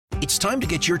It's time to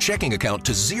get your checking account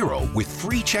to zero with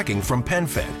free checking from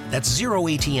PenFed. That's zero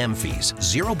ATM fees,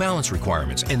 zero balance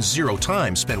requirements, and zero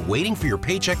time spent waiting for your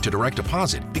paycheck to direct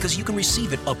deposit because you can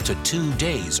receive it up to 2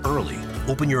 days early.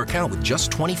 Open your account with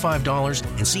just $25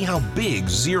 and see how big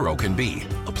zero can be.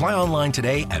 Apply online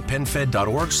today at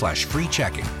PenFed.org/free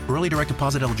checking. Early direct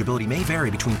deposit eligibility may vary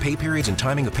between pay periods and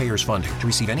timing of payers' funding. To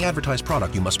receive any advertised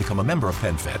product, you must become a member of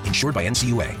PenFed, insured by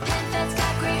NCUA. PenFed's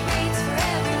got great rates for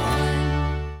everyone.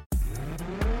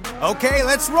 Okay,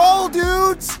 let's roll,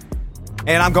 dudes!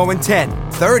 And I'm going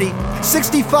 10, 30,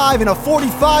 65 in a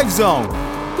 45 zone.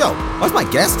 Yo, why's my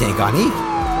gas tank on E?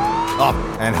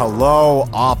 Oh, and hello,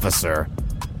 officer.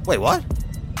 Wait, what?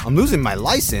 I'm losing my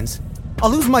license? I'll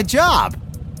lose my job.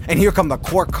 And here come the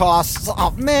court costs.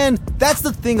 Oh, man, that's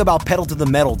the thing about pedal to the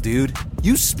metal, dude.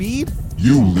 You speed,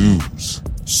 you lose.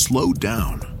 Slow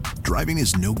down. Driving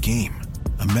is no game.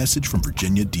 A message from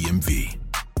Virginia DMV.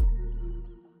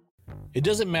 It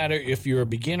doesn't matter if you're a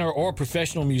beginner or a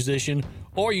professional musician,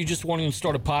 or you just wanting to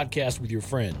start a podcast with your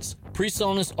friends.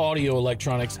 PreSonus Audio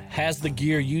Electronics has the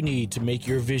gear you need to make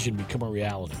your vision become a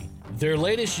reality. Their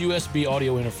latest USB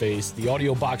audio interface, the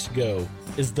Audio Box Go,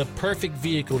 is the perfect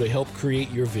vehicle to help create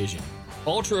your vision.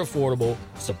 Ultra affordable,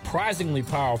 surprisingly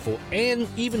powerful, and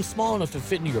even small enough to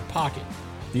fit into your pocket.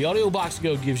 The Audio Box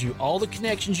Go gives you all the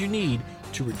connections you need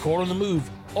to record on the move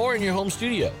or in your home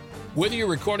studio. Whether you're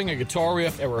recording a guitar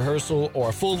riff at rehearsal or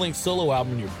a full-length solo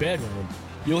album in your bedroom,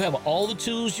 you'll have all the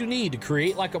tools you need to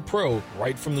create like a pro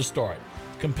right from the start.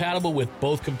 Compatible with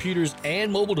both computers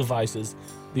and mobile devices,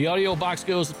 the Audio Box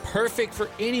Go is perfect for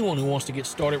anyone who wants to get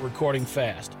started recording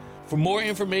fast. For more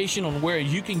information on where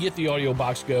you can get the Audio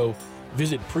Box Go,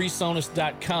 visit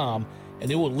PreSonus.com and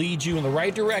it will lead you in the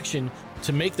right direction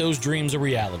to make those dreams a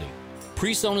reality.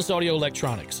 PreSonus Audio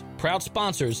Electronics, proud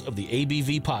sponsors of the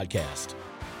ABV podcast.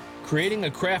 Creating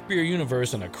a craft beer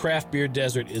universe in a craft beer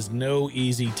desert is no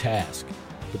easy task.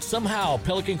 But somehow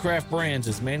Pelican Craft Brands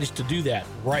has managed to do that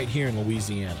right here in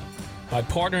Louisiana. By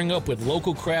partnering up with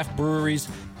local craft breweries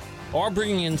or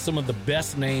bringing in some of the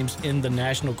best names in the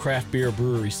national craft beer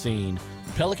brewery scene,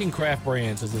 Pelican Craft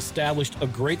Brands has established a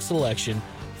great selection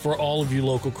for all of you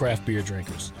local craft beer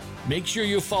drinkers. Make sure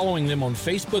you're following them on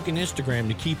Facebook and Instagram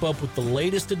to keep up with the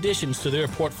latest additions to their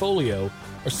portfolio,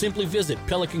 or simply visit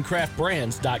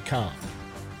PelicanCraftBrands.com.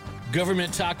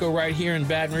 Government Taco right here in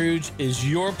Baton Rouge is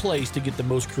your place to get the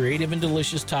most creative and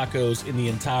delicious tacos in the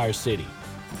entire city.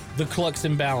 The Clucks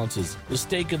and Balances, the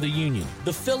Steak of the Union,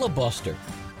 the Filibuster,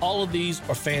 all of these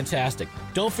are fantastic.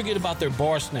 Don't forget about their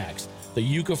bar snacks, the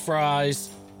Yuca fries,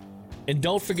 and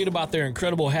don't forget about their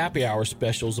incredible happy hour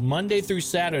specials Monday through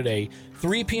Saturday,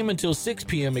 3 p.m. until 6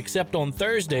 p.m. except on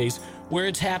Thursdays where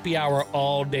it's happy hour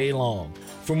all day long.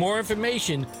 For more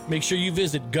information, make sure you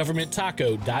visit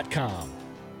governmenttaco.com.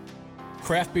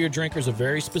 Craft beer drinkers are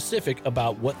very specific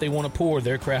about what they want to pour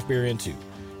their craft beer into,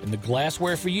 and the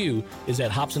glassware for you is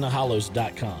at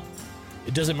hopsandthehollows.com.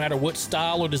 It doesn't matter what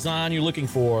style or design you're looking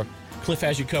for, Cliff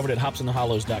has you covered at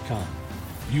hopsandthehollows.com.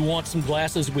 You want some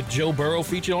glasses with Joe Burrow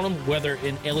featured on them, whether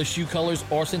in LSU colors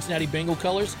or Cincinnati Bengal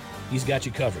colors? He's got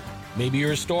you covered. Maybe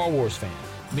you're a Star Wars fan.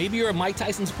 Maybe you're a Mike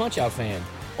Tyson's Punch-Out fan.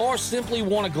 Or simply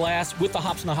want a glass with the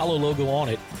Hops in the Hollow logo on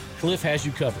it. Cliff has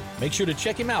you covered. Make sure to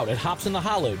check him out at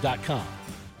hopsandthehollow.com.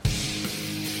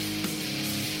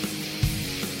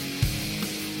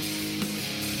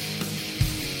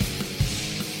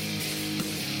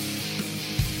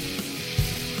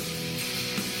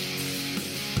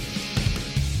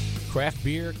 Craft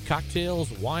beer, cocktails,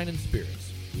 wine, and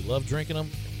spirits. We love drinking them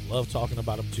and we love talking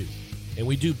about them too. And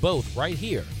we do both right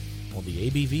here on the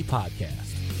ABV podcast.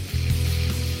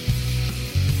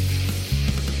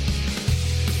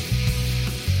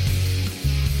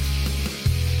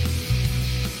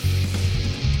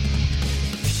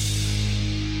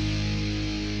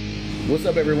 What's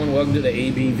up, everyone? Welcome to the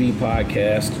ABV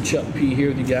podcast. Chuck P here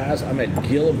with you guys. I'm at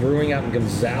Gilla Brewing out in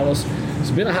Gonzales.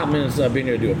 It's been a hot minute since I've been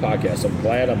here to do a podcast. I'm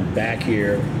glad I'm back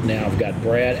here now. I've got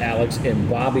Brad, Alex, and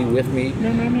Bobby with me.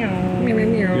 Meow, meow, meow. Meow, meow,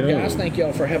 meow. Guys, thank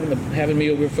y'all for having me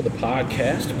over for the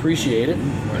podcast. Appreciate it.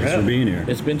 Thanks for being here.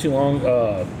 It's been too long.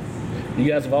 You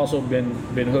guys have also been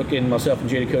hooking myself and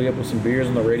JD Cody up with some beers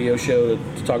on the radio show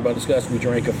to talk about, discuss. We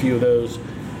drank a few of those.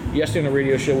 Yesterday on the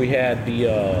radio show, we had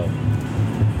the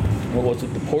what was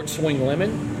it? The Port Swing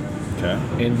Lemon.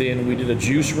 Okay. And then we did a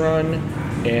juice run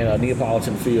and a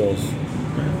Neapolitan Fields.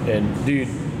 Okay. And dude,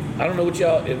 I don't know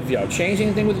if y'all changed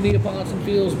anything with the Neapolitan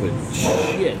Fields, but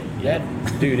shit,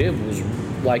 it was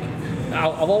like,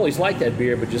 I've always liked that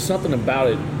beer, but just something about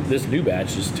it, this new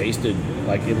batch just tasted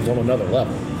like it was on another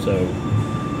level. So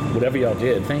whatever y'all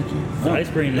did. Thank you. It's the ice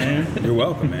cream, man. You're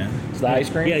welcome, man. It's the ice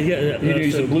cream. Yeah. You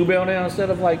use a Bluebell now instead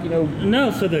of like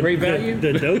No, so the Great value?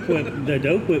 The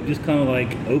dope whip just kind of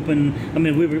like open. I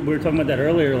mean, we were talking about that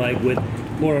earlier, like with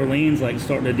Port Orleans, like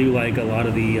starting to do like a lot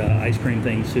of the ice cream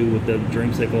things too with the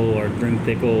dreamsicle or dream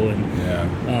pickle,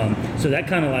 and so that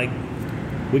kind of like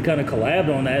we kind of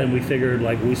collabed on that, and we figured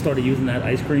like we started using that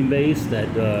ice cream base,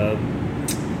 that the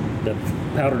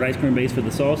powdered ice cream base for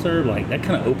the soft serve, like that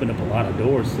kind of opened up a lot of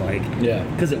doors, like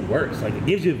because it works, like it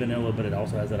gives you vanilla, but it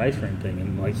also has that ice cream thing,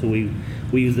 and like so we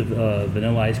use the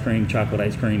vanilla ice cream, chocolate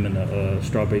ice cream, and the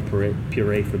strawberry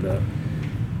puree for the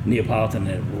Neapolitan,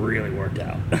 and it really worked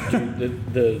out.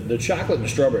 the chocolate and the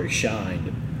strawberry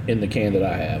shined in the can that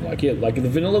I have. Like the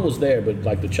vanilla was there, but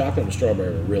like the chocolate and the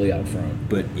strawberry were really out front.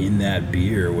 But in that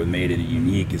beer, what made it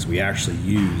unique is we actually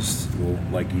used, well,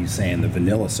 like you saying, the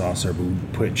vanilla soft serve, but we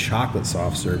put chocolate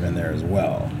soft serve in there as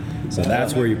well. So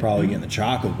that's where you're probably getting the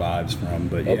chocolate vibes from.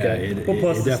 But yeah, it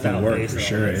definitely worked for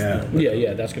sure.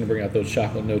 Yeah, that's going to bring out those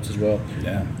chocolate notes as well.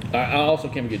 Yeah. I also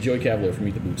came to get Joey Cavalier from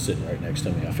Eat the Boot sitting right next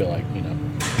to me. I feel like,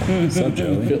 What's up,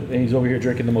 Joey? And he's over here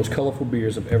drinking the most colorful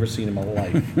beers I've ever seen in my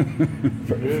life.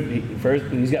 First,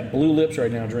 he's got blue lips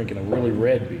right now, drinking a really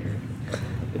red beer.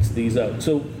 It's these.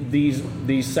 So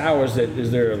these sours.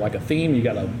 Is there like a theme? You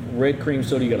got a red cream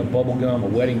soda. You got a bubble gum, a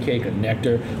wedding cake, a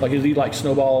nectar. Like is these like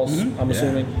snowballs? I'm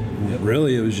assuming.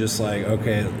 Really, it was just like,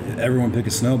 okay, everyone pick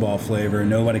a snowball flavor.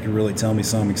 Nobody could really tell me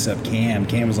something except Cam.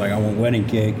 Cam was like, I want wedding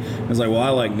cake. I was like, well, I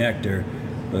like nectar.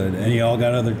 But and y'all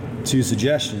got other two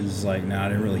suggestions. It's like, I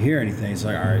didn't really hear anything. It's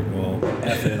like, all right, well,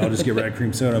 F it. I'll just get red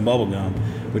cream soda and bubble gum,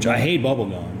 which I hate bubble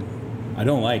gum. I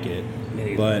don't like it.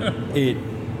 But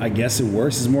I guess it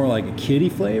works as more like a kiddie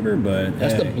flavor, but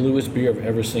that's the bluest beer I've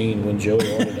ever seen. When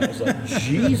Joey ordered it, I was like,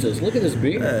 Jesus, look at this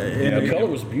beer. The color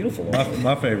was beautiful.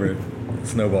 My favorite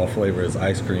snowball flavor is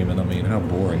ice cream, and I mean, how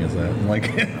boring is that?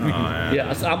 Like,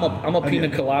 I'm a pina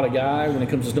colada guy when it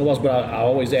comes to snowballs, but I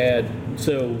always add,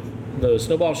 so the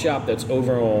snowball shop that's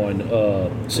over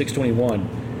on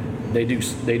 621, they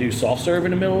do soft serve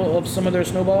in the middle of some of their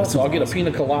snowballs. So I'll get a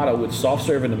pina colada with soft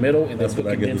serve in the middle, and then put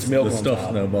condensed milk on stuffed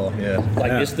top. Snowball,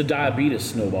 It's the diabetes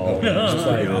snowball. It's just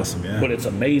like, awesome, yeah. But it's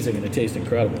amazing and it tastes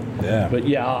incredible. Yeah. But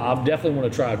yeah, I definitely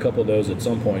want to try a couple of those at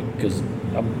some point because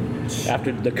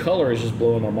after the color is just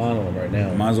blowing my mind on them right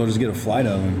now. Might as well just get a flight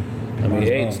of them. I mean,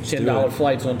 hey, it's $10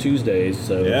 flights on Tuesdays,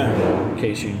 so in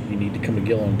case you need to come to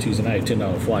Gilla on Tuesday night,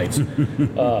 $10 flights.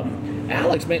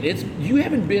 Alex, man, you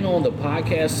haven't been on the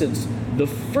podcast since the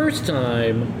first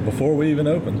time before we even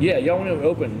opened. Yeah, y'all went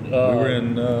open. We were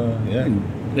in,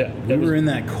 we were in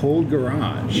that cold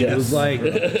garage. Yes. It was like,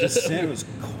 it was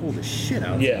cold as shit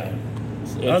out there.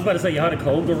 I was about to say, you had a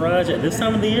cold garage at this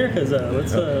time of the year? Because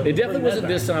it definitely wasn't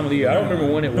this time of the year. I don't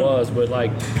remember when it was, but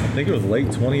like... I think it was late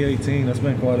 2018. That's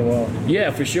been quite a while. Yeah,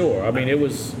 for sure. I mean, it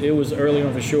was early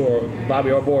on for sure.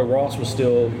 Bobby, our boy Ross, was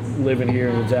still living here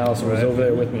in Dallas and was over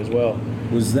there with me as well.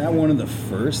 Was that one of the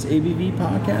first ABV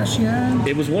podcasts you had?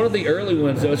 It was one of the early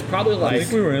ones. It was probably like... I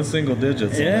think we were in single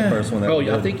digits on the first one.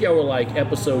 I think y'all were like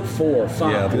episode 4 or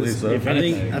 5. Yeah, I believe so. I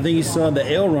think you still had the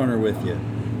Ale Runner with you.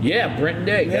 Yeah, Brenton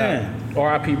Day. Yeah.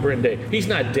 R.I.P. Brenton Day. He's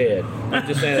not dead. I'm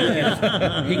just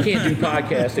saying he can't do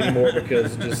podcasts anymore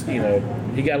because just, he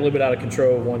got a little bit out of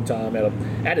control one time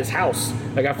at his house.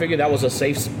 Like, I figured that was a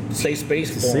safe space for him.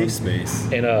 Safe space.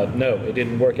 And no, it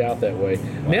didn't work out that way.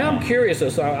 Wow. Now I'm curious.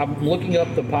 So I'm looking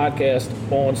up the podcast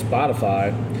on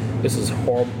Spotify. This is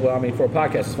horrible. Well, I mean, for a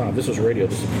podcast, it's fine. If this was radio,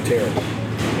 this would be terrible.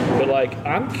 But, like,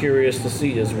 I'm curious to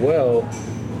see as well.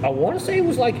 I want to say it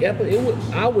was like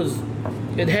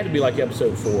it had to be like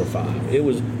episode 4 or 5. It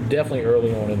was definitely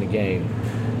early on in the game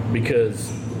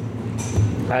because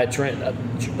I'd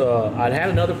had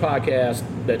another podcast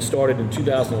that started in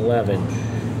 2011,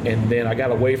 and then I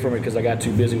got away from it because I got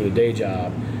too busy with a day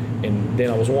job. And then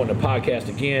I was wanting to podcast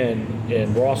again,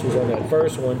 and Ross was on that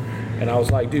first one, and I was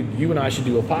like, dude, you and I should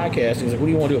do a podcast. And he's like, what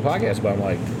do you want to do a podcast about? I'm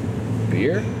like,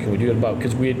 beer? Can we do it about?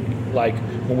 Because we had, like,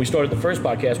 when we started the first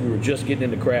podcast, we were just getting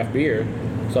into craft beer.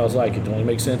 So I was like, it only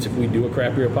makes sense if we do a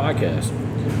craft beer podcast.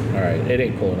 All right, it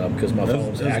ain't pulling up because my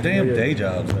phone's acting. Those damn day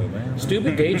jobs, though, man.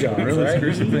 Stupid day jobs, really right?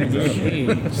 screw some things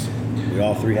up. We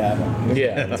all three have them.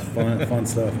 Yeah. That's fun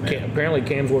stuff, man. Apparently,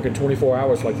 Cam's working 24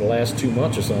 hours for like the last 2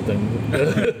 months or something.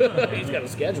 He's got a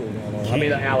schedule going on. I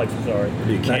mean, Alex, I'm sorry.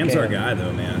 Dude, Cam's our guy,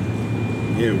 though,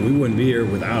 man. Dude, we wouldn't be here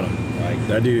without him. Like,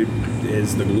 that dude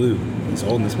is the glue. He's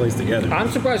holding this place together. I'm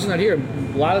surprised he's not here.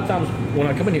 A lot of times when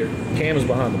I come in here, Cam is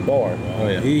behind the bar. Oh,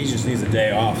 yeah. He just needs a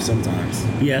day off sometimes.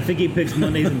 Yeah, I think he picks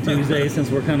Mondays and Tuesdays since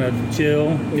we're kind of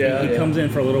chill. Yeah, he comes in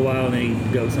for a little while and then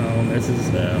he goes home. This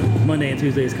is Monday and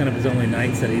Tuesday is kind of his only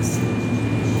nights that he's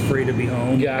free to be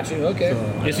home. Gotcha. Okay.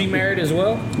 So, Is he married as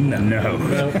well? No. No.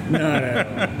 No.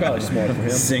 Probably smart for him.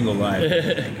 Single life.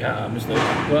 God, I miss those.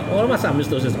 Well, what am I saying? I miss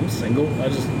those? I'm single. I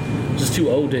just too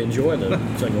old to enjoy the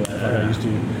single life like I used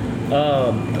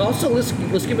to. Also, let's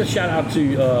give a shout out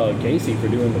to Casey for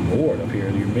doing the board up here,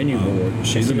 your menu board.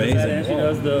 She's amazing. And she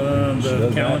does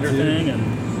the calendar thing,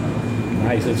 and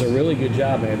Nice. It's a really good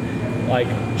job, man. Like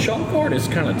chalk art is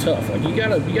kind of tough. Like you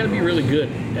gotta be really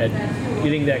good at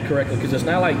getting that correctly because it's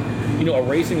not like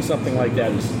erasing something like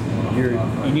that is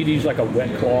you need to use like a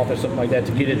wet cloth or something like that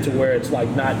to get it to where it's like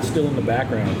not still in the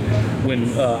background.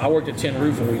 When I worked at Tin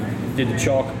Roof and we did the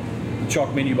chalk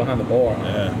menu behind the bar,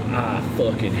 I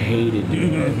fucking hated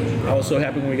doing it. I was so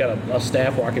happy when we got a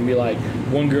staff where I can be like,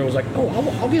 one girl was like, "Oh,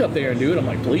 I'll get up there and do it." I'm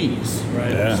like, "Please,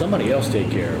 somebody else take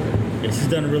care of it." yeah, she's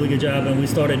done a really good job. And we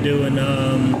started doing,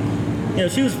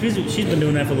 she's been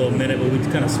doing that for a little minute, but we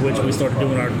kind of switched. We started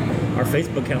doing our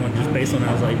Facebook calendar just based on.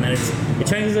 I was like, man, it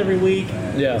changes every week.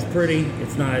 Yeah, it's pretty.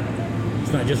 It's not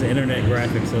just an internet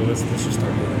graphic. So let's just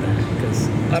start doing that because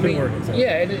it's been working. So.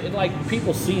 Yeah, and like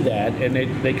people see that and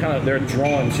they're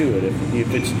drawn to it.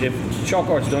 If chalk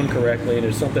art's done correctly and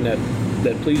it's something that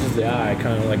pleases the eye,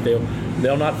 kind of like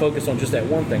they'll not focus on just that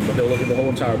one thing, but they'll look at the whole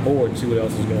entire board and see what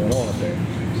else is going on up there.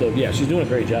 So yeah, she's doing a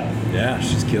great job. Yeah,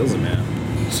 she kills it, man.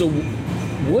 So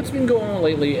what's been going on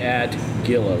lately at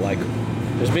Gilla? Like,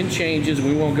 there's been changes.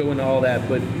 We won't go into all that,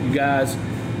 but you guys,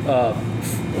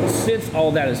 since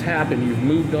all that has happened, you've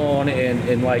moved on,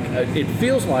 and like it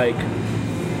feels like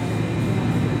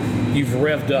you've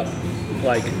revved up,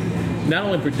 like not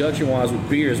only production-wise with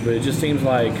beers, but it just seems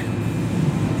like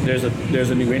there's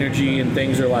a new energy and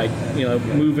things are like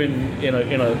moving in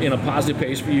a positive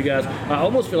pace for you guys. I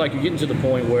almost feel like you're getting to the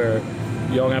point where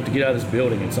y'all gonna have to get out of this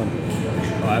building at some point.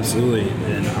 Oh, absolutely,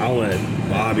 and I'll let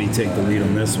Bobby take the lead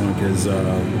on this one because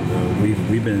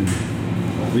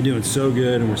we're doing so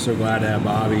good, and we're so glad to have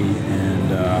Bobby.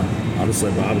 And I'll just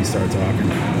let Bobby start talking.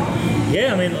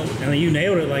 Yeah, I mean, you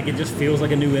nailed it. Like it just feels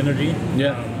like a new energy.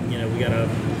 Yeah. We got a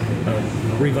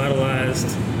revitalized,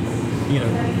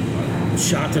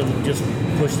 shot to just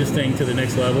push this thing to the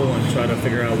next level and try to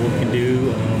figure out what we can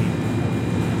do.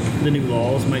 The new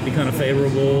laws might be kind of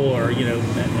favorable, or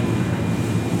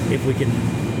if we can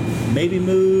maybe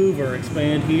move or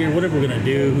expand here, whatever we're gonna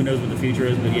do. Who knows what the future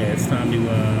is? But yeah, it's time to.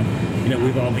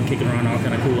 We've all been kicking around all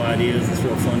kind of cool ideas. It's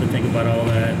real fun to think about all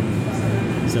that.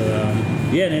 And so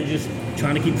and then just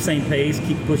trying to keep the same pace,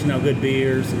 keep pushing out good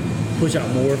beers, push out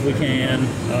more if we can.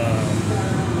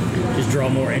 Just draw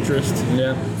more interest.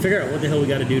 Yeah. Figure out what the hell we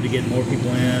got to do to get more people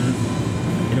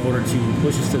in order to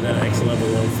push us to that next level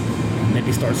of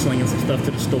maybe start slinging some stuff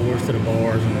to the stores, to the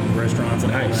bars and the restaurants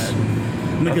and all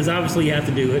that. Because obviously you have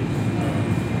to do it.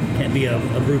 Can't be a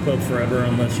brew pub forever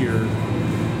unless you're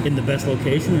in the best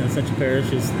location, and Ascension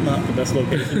Parish is not the best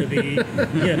location to be.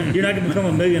 You're not going to become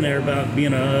a millionaire about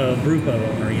being a brew pub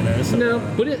owner, So. No,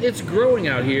 but it's growing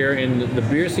out here, and the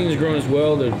beer scene is growing as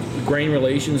well. The Grain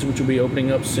Relations, which will be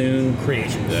opening up soon.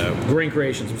 Grain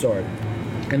Creations, I'm sorry.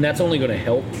 And that's only going to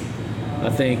help, I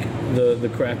think,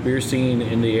 the craft beer scene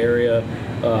in the area.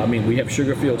 We have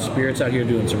Sugarfield Spirits out here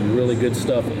doing some really good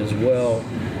stuff as well.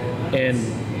 And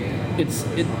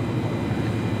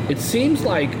it seems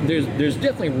like there's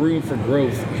definitely room for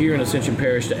growth here in Ascension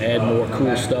Parish to add more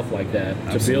cool stuff like that,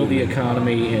 to build the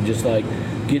economy and just like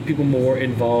get people more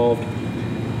involved.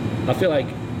 I feel like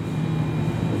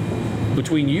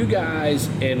between you guys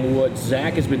and what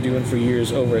Zach has been doing for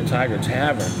years over at Tiger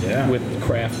Tavern with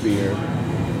craft beer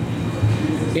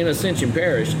in Ascension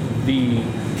Parish, the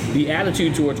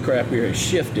attitude towards craft beer has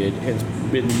shifted and it's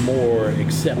been more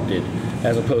accepted,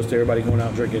 as opposed to everybody going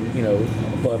out drinking,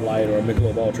 Bud Light or a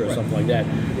Michelob Ultra or something like that.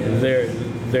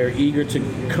 They're eager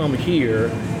to come here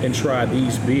and try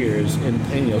these beers and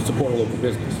support a local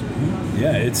business.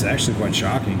 Yeah, it's actually quite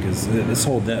shocking because this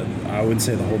whole I wouldn't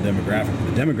say the whole demographic.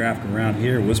 The demographic around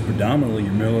here was predominantly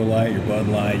your Miller Lite, your Bud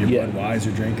Light, your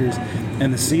Budweiser drinkers,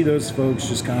 and to see those folks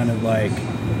just kind of like.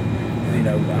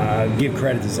 Give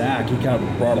credit to Zach. He kind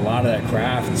of brought a lot of that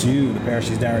craft to the parish.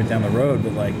 He's right down the road,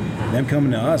 but like them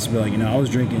coming to us, be like, I was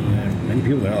drinking. Many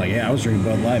people that are like, I was drinking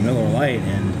Bud Light, Miller Lite,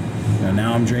 and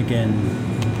now I'm drinking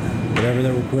whatever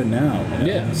they were putting out.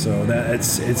 So that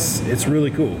it's really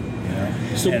cool.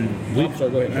 So, And we, I'm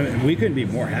sorry, go ahead. I mean, we couldn't be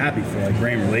more happy for like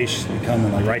Grain Relations to be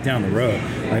coming like right down the road.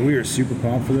 Like we were super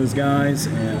pumped for those guys,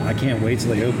 and I can't wait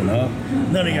till they open up.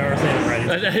 None of y'all are saying it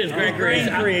right. That is Grand Grand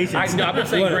Creations. Creations. I've been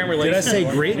saying Grand Did I Relations.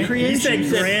 say Great You Creations?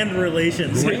 said Grand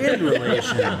Relations. Grand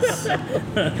Relations.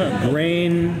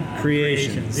 Grain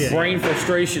Creations. Yeah. Brain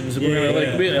frustrations. We're gonna Yeah.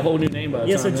 like be a whole new name by the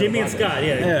Yeah, time so we're Jimmy on and the Scott,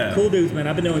 Yeah. cool dudes, man.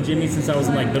 I've been knowing Jimmy since I was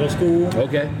in like middle school. podcast.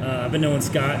 Okay. I've been knowing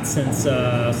Scott since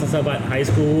I was about in high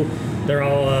school. They're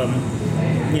all,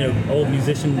 old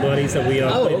musician buddies that we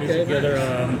played music together.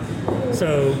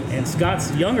 And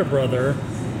Scott's younger brother,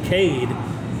 Cade,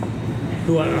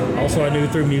 who I knew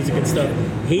through music and stuff.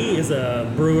 He is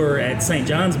a brewer at St.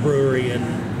 John's Brewery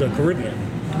in the Caribbean.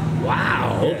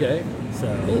 Wow. Yeah. Okay. So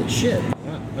Holy shit.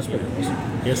 Wow, that's pretty awesome.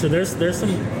 yeah, so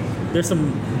there's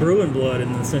some brewing blood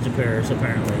in the Ascension Parish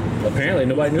apparently. Apparently,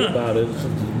 nobody knew about it. It's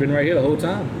been right here the whole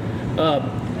time.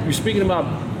 You're speaking about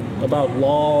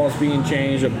laws being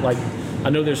changed. Like, I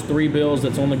know there's 3 bills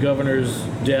that's on the governor's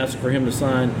desk for him to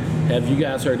sign. Have you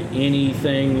guys heard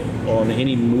anything on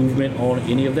any movement on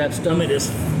any of that I stuff? mean,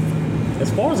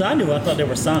 as far as I knew, I thought they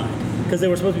were signed because they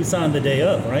were supposed to be signed the day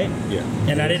of, right? Yeah.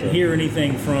 And I didn't hear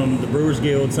anything from the Brewers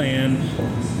Guild saying,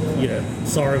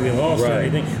 sorry we lost or Right.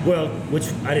 anything. Well, which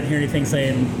I didn't hear anything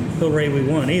saying, hooray we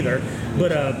won either.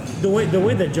 But the way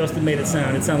that Justin made it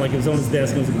sounded like it was on his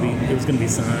desk and it was going to be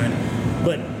signed.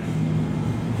 But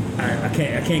I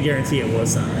can't guarantee it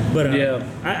was signed. But Yeah.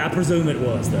 I presume it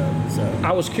was though. So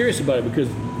I was curious about it because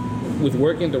with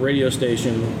working at the radio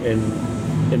station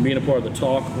and being a part of the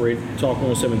Talk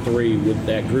 1073 with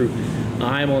that group,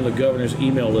 I'm on the governor's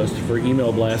email list for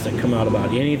email blasts that come out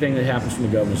about anything that happens from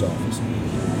the governor's office.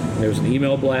 And there was an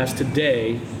email blast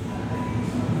today,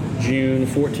 June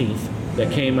 14th, that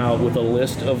came out with a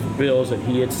list of bills that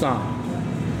he had signed.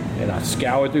 And I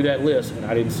scoured through that list and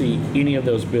I didn't see any of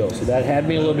those bills. So that had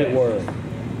me a little bit worried.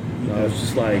 I was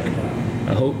just like,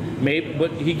 I hope maybe,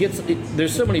 but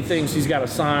there's so many things he's got to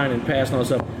sign and pass and all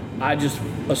that stuff. I just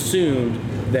assumed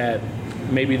that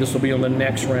maybe this will be on the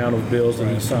next round of bills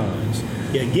that he signs.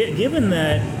 yeah, given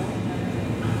that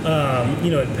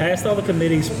it passed all the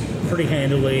committees pretty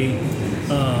handily.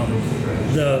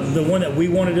 The one that we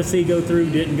wanted to see go through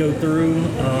didn't go through.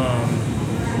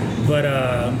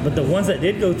 But the ones that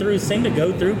did go through seemed to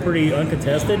go through pretty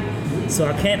uncontested. So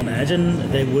I can't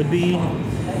imagine they would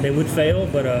fail.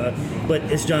 But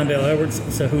it's John Dale Edwards,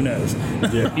 so who knows?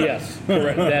 Yes,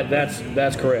 correct.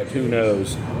 That's correct. Who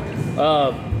knows?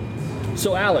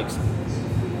 So Alex,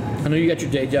 I know you got your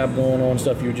day job going on and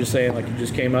stuff. You were just saying like you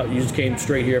just came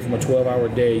straight here from a 12-hour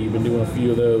day. You've been doing a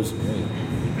few of those.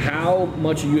 How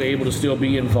much are you able to still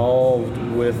be involved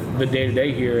with the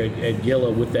day-to-day here at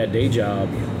Gilla with that day job?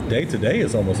 Day to day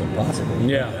is almost impossible.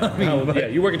 Yeah,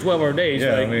 you're working 12-hour days.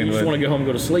 Yeah, like, I mean, you just want to go home and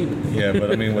go to sleep. Yeah,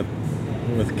 but I mean,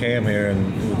 with Cam here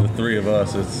and with the 3 of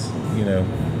us, it's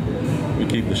we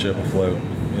keep the ship afloat.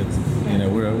 It's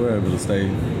we're able to stay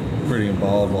pretty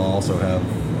involved while also have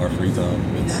our free time.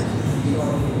 It's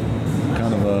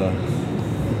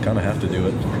kind of have to do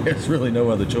it. There's really no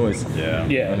other choice. Yeah.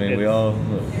 Yeah, I mean, we all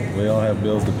have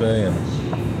bills to pay,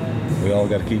 and we all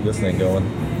got to keep this thing going.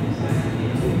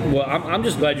 Well, I'm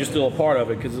just glad you're still a part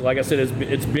of it because, like I said,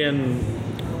 it's been.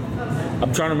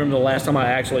 I'm trying to remember the last time I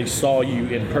actually saw you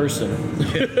in person.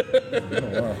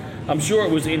 I'm sure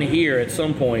it was in here at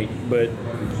some point, but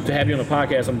to have you on the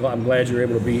podcast, I'm glad you're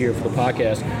able to be here for the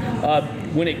podcast.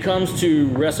 When it comes to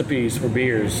recipes for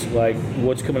beers, like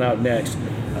what's coming out next,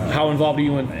 how involved are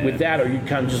you with that, or you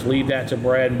kind of just leave that to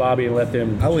Brad and Bobby and let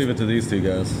them? I leave it to these 2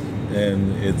 guys,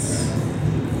 and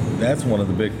that's one of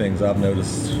the big things I've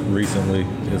noticed recently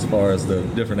as far as the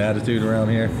different attitude around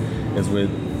here is with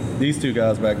these 2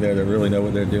 guys back there that really know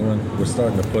what they're doing. We're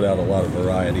starting to put out a lot of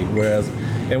variety,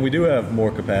 and we do have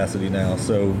more capacity now.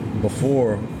 So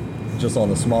before, just on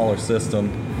the smaller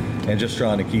system and just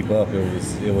trying to keep up,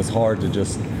 it was hard to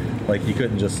just, like, you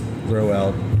couldn't just throw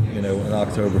out an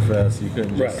Oktoberfest. You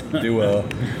couldn't just do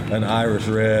an Irish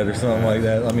Red or something like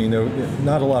that. I mean,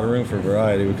 not a lot of room for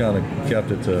variety. We kind of kept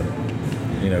it to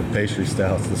pastry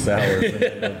stouts, the sours,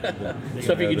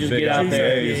 Stuff you could just big get out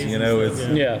there.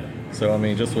 IPAs, Yeah. So I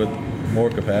mean, just with more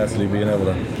capacity, being able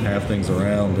to have things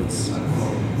around, it's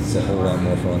a whole lot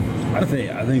more fun. I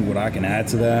think what I can add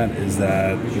to that is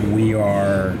that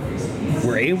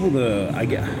we're able to,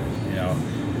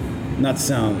 not to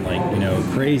sound like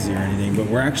crazy or anything, but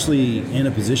we're actually in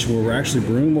a position where we're actually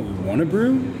brewing what we want to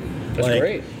brew. That's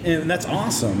great. And that's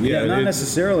awesome. Yeah, Not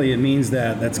necessarily it means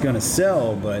that that's going to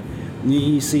sell, but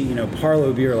you see,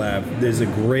 Parlo Beer Lab, there's a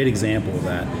great example of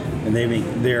that. And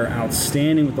they're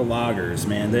outstanding with the lagers,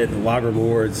 man. The lager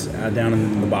lords down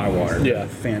in the Bywater. Yeah.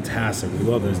 Fantastic. We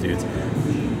love those dudes.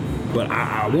 But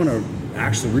I want to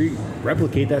actually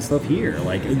replicate that stuff here.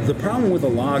 Like, the problem with the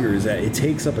lager is that it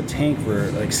takes up a tank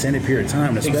for like extended period of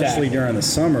time, especially during the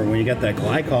summer when you got that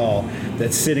glycol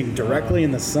that's sitting directly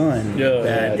in the sun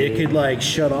it could like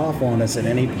shut off on us at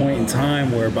any point in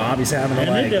time where Bobby's having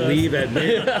to like leave at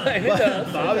midnight.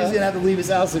 Bobby's gonna have to leave his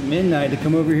house at midnight to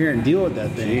come over here and deal with that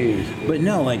thing. Jeez. But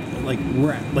no, like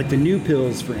we're like the new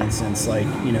pills, for instance, like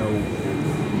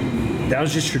that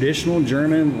was just traditional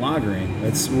German lagering.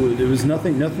 There was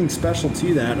nothing special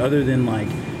to that other than like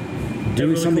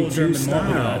doing really something cool to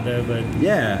style.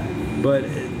 But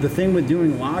the thing with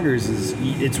doing lagers is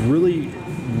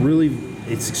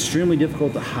it's extremely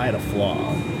difficult to hide a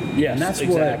flaw. Yes, and that's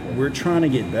exactly. what we're trying to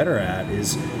get better at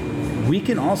is we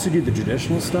can also do the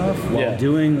traditional stuff while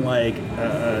doing like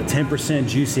a 10%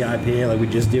 juicy IPA like we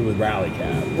just did with Rally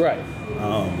Cap. Right.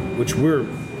 Which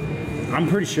I'm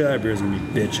pretty sure that beer is going to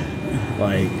be bitching.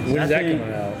 Like, when's that coming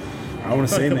out? I want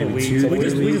to say maybe weeks. 2 We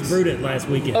weeks. just brewed it last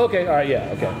weekend. Okay, all right,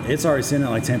 yeah, okay. It's already sitting at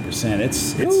like 10%.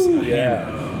 It's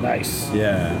nice.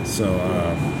 Yeah. So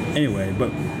anyway, but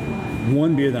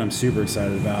one beer that I'm super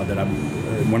excited about that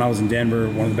when I was in Denver,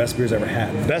 one of the best beers I ever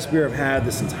had, the best beer I've had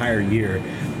this entire year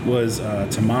was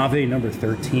Tamave number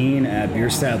 13 at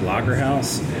Bierstadt Lager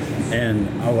House.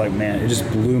 And I was like, man, it just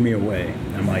blew me away.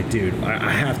 I'm like, dude, I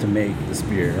have to make this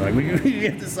beer. Like, we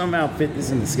have to somehow fit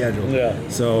this in the schedule. Yeah.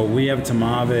 So we have a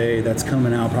Tamave that's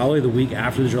coming out probably the week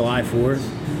after July 4th.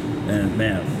 And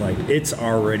man, like, it's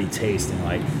already tasting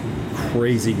like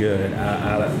crazy good.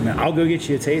 Man, I'll go get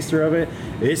you a taster of it.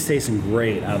 It's tasting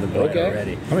great out of the bread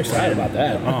already. I'm excited about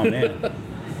that. Oh, man.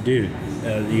 Dude,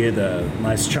 you get a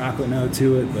nice chocolate note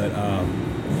to it, but,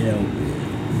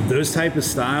 those type of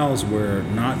styles where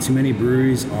not too many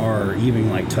breweries are even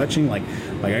like touching, like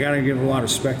I gotta give a lot of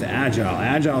respect to Agile.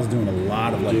 Agile's doing a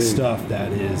lot of like stuff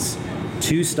that is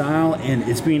to style and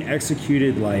it's being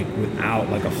executed like without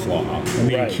like a flaw. I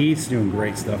mean, Keith's doing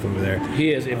great stuff over there.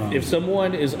 He is. If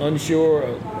someone is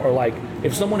unsure or like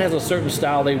if someone has a certain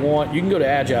style they want, you can go to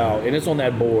Agile and it's on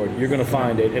that board. You're gonna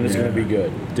find it and it's gonna be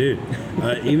good, dude.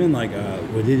 Even like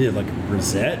what they did like a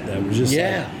Rosette that was just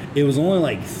like, it was only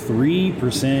like 3%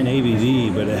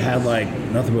 ABV, but it had like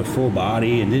nothing but full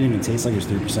body and didn't even taste like it was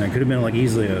 3%. It could have been like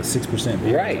easily a 6%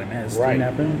 beer. Right. Like, man, it's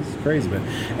 3.5%. It's crazy. But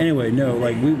anyway, no,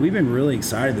 like we've been really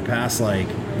excited the past like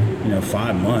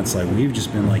 5 months. Like we've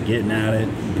just been like getting at it,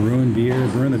 brewing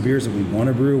the beers that we want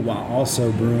to brew while also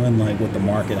brewing like what the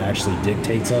market actually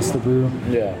dictates us to brew.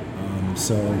 Yeah.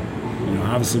 So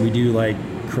obviously we do like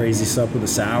crazy stuff with the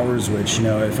sours, which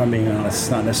if I'm being honest,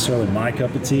 it's not necessarily my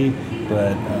cup of tea,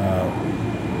 but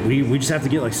we just have to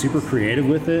get like super creative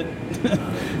with it.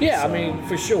 I mean,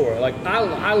 for sure. Like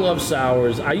I love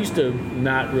sours. I used to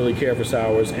not really care for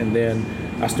sours, and then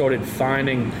I started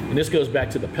finding, and this goes back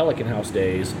to the Pelican House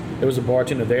days. There was a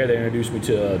bartender there that introduced me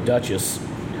to Duchess,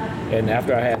 and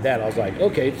after I had that, I was like,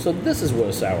 okay, so this is what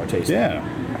a sour tastes like.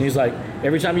 And he's like,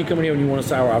 every time you come in here and you want a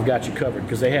sour, I've got you covered,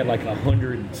 because they had like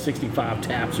 165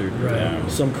 taps or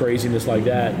some craziness like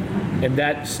that, and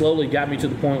that slowly got me to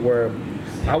the point where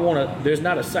there's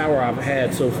not a sour I've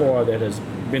had so far that has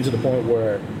been to the point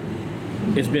where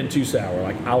it's been too sour.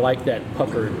 Like I like that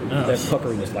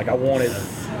puckeriness. Like I want it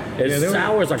as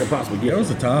sour as I could possibly get. There was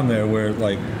a time there where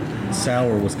like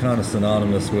sour was kind of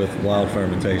synonymous with wild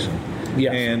fermentation.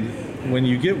 Yeah. And when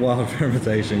you get wild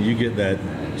fermentation, you get that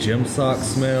gym sock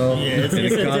smell, and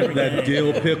it's kind of that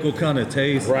dill pickle kind of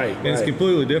taste. And it's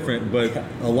completely different, but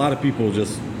a lot of people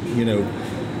just,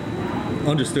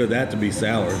 understood that to be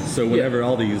sour. So whenever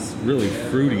all these really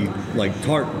fruity, like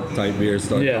tart type beers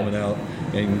start coming out,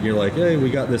 and you're like, hey,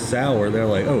 we got this sour, they're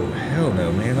like, oh, hell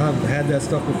no, man, I've had that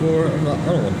stuff before, I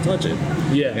don't want to touch it.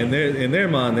 And in their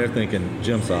mind, they're thinking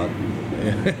gym sock.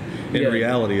 In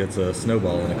reality, it's a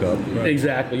snowball in a cup.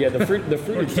 Exactly. Yeah, the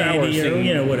fruited sours.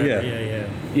 Whatever.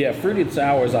 Yeah, fruited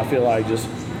sours. I feel like just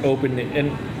open it,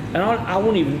 and I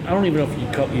don't even know if you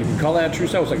can call that a true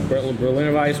sour. It's like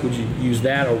Berliner Weiss. Would you use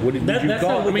that, or would you call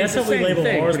it? That's how we label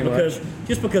ours,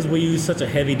 because we use such a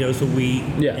heavy dose of wheat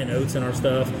and oats in our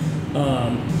stuff.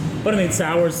 But I mean,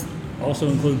 sours also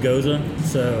include Goza.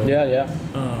 So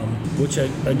which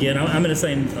again, I'm in the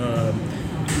same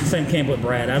camp with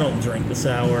Brad. I don't drink the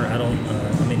sour. I don't.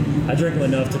 I drink them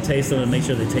enough to taste them and make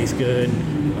sure they taste good.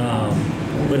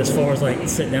 But as far as like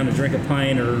sitting down to drink a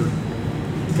pint or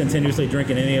continuously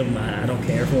drinking any of them, I don't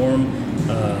care for them.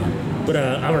 But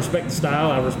I respect the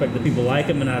style. I respect that people like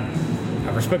them, and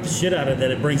I respect the shit out of it,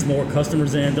 that it brings more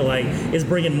customers in to like, it's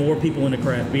bringing more people into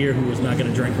craft beer who was not going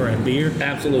to drink craft beer.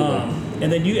 Absolutely.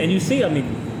 And then you see, I mean,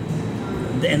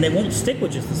 and they won't stick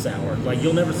with just the sour. Like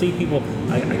you'll never see people,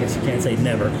 I guess you can't say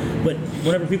never, but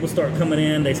whenever people start coming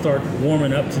in, they start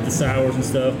warming up to the sours and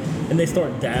stuff, and they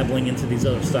start dabbling into these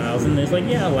other styles, and it's like,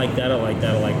 yeah, I like that, I like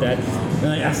that, I like that.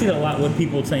 And I see that a lot with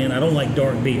people saying, I don't like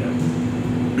dark beer.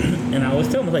 And I always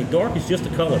tell them, like, dark is just a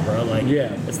color, bro. Like,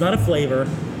 it's not a flavor.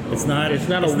 It's not a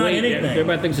weight. Anything.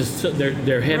 Everybody thinks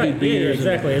they're heavy beers.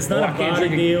 Yeah, exactly. It's not a body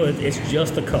deal. It's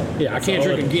just a color. Yeah, I can't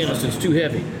drink a Guinness. It's too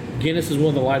heavy. Guinness is one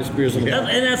of the lightest beers in the world.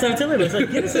 And that's what I'm telling you. It's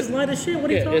like, Guinness is light as shit. What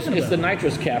are you talking about? It's the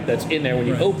nitrous cap that's in there when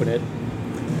you open it.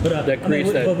 But that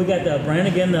creates that. But we got the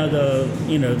Brannigan,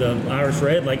 the Irish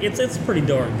Red. Like it's pretty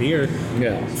dark beer.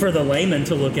 Yeah. For the layman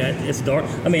to look at, it's dark.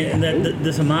 I mean, and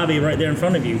this Hamabi right there in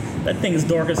front of you, that thing is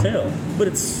dark as hell. But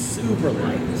it's super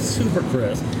light, super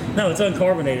crisp. No, it's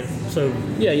uncarbonated. So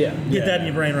get that in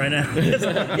your brain right now.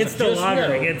 It's still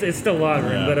lagering. It's still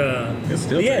lagering. But it's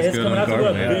coming out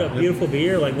to be a beautiful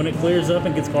beer. Like when it clears up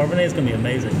and gets carbonated, it's gonna be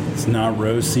amazing. It's not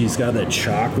roasty. It's got that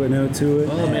chocolate note to it.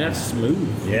 Oh man, that's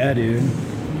smooth. Yeah, dude.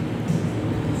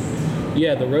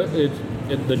 Yeah,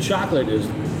 the chocolate is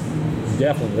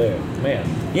definitely there,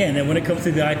 man. Yeah, and then when it comes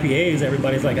to the IPAs,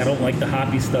 everybody's like, I don't like the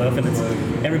hoppy stuff, and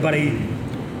everybody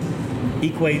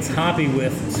equates hoppy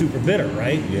with super bitter,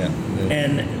 right? Yeah.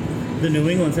 And the New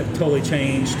Englands have totally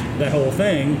changed that whole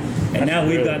thing, and now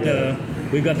we've got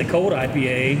the cold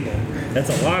IPA. That's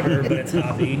a lager, but it's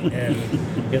hoppy, and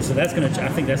so I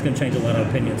think that's gonna change a lot of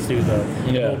opinions too. The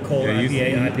whole cold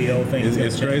IPA, IPO thing.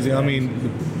 It's crazy. I mean,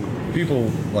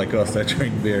 people like us that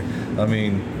drink beer, I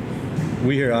mean,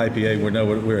 we hear IPA, we know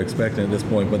what we're expecting at this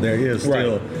point, but there is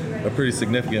still a pretty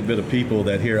significant bit of people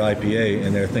that hear IPA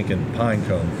and they're thinking pine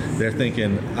cone. They're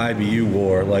thinking IBU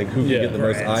war, like who can get the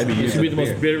most IBUs? It should be the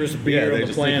most bitterest beer on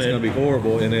the planet. Think it's going to be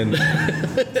horrible, and then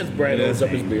that's Brad opens up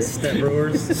his beer.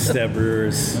 Step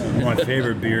Brewers, one of my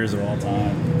favorite beers of all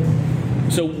time.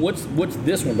 So what's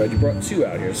this one, Brad? You brought two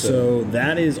out here. So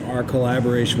that is our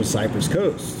collaboration with Cypress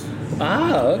Coast.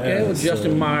 Ah, okay. Yeah, with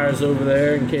Justin Myers over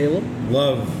there and Caleb.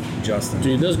 Love Justin.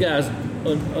 Dude, those guys.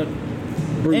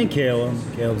 And Caleb.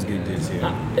 Caleb's a good dude too.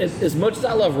 As much as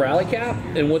I love Rally Cap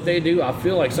and what they do, I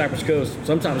feel like Cypress Coast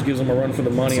sometimes gives them a run for the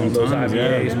money on those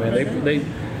IPAs, man.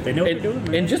 They know what they're doing,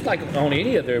 man. And just like on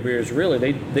any of their beers, really,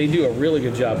 they do a really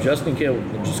good job. Justin and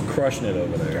Caleb are just crushing it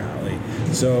over there. Golly.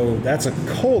 So that's a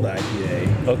cold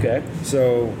IPA. Okay.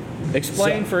 So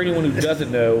explain for anyone who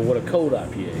doesn't know what a cold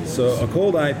IPA is. So a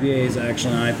cold IPA is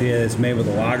actually an IPA that's made with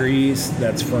a lager yeast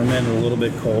that's fermented a little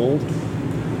bit cold.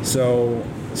 So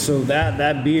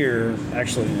that beer,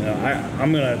 actually,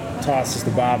 I'm going to toss this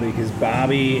to Bobby because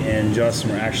Bobby and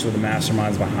Justin were actually the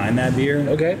masterminds behind that beer.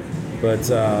 Okay.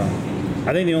 But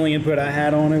I think the only input I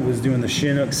had on it was doing the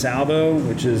Chinook Salvo,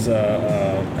 which is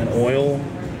an oil.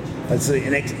 It's a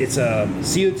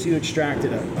CO2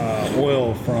 extracted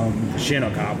oil from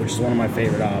Chinook hop, which is one of my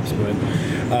favorite hops.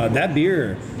 But that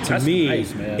beer, to me,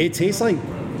 nice, man. It tastes like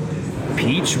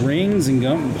peach rings and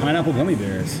pineapple gummy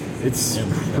bears. It's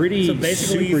pretty So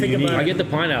basically, super you think unique. about I get the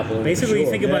pineapple. Basically, you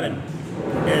think about it.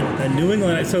 A New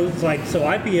England, so it's like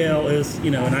IPL is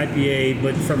an IPA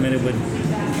but fermented with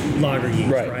lager yeast,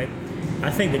 right?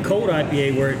 I think the cold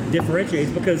IPA where it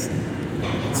differentiates because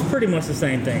it's pretty much the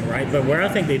same thing, right? But where I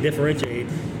think they differentiate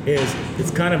is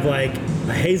it's kind of like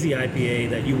a hazy IPA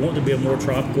that you want to be a more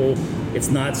tropical. It's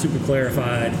not super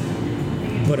clarified,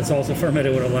 but it's also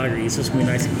fermented with a lager yeast. So it's going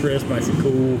to be nice and crisp, nice and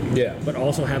cool. Yeah. But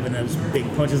also having those big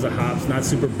punches of hops, not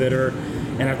super bitter.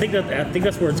 And I think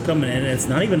that's where it's coming in. And it's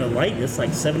not even a light. It's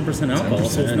like 7% alcohol. 7%,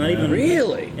 So it's not even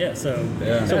Really? Yeah. So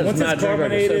That's once not it's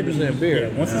carbonated, 7%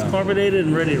 beer. once it's carbonated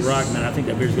and ready to rock, man, I think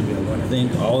that beer's gonna be a winner. I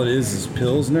think all it is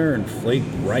Pilsner and flaked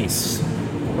rice.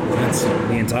 That's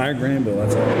the entire grain bill.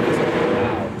 That's all it is.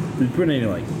 Wow. Did you put any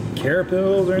like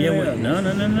carapils or anything?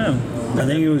 No. I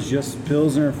think it was just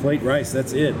Pilsner and flaked rice.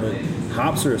 That's it. But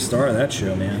hops are a star of that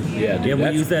show, man. Yeah, dude, we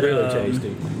that's use that really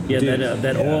tasty. Yeah, Dude,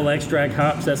 that oil extract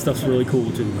hops. That stuff's really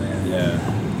cool too, man.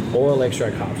 Yeah. Oil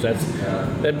extract hops.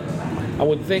 That I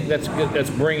would think that's good. That's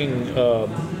bringing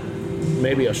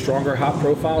maybe a stronger hop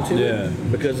profile to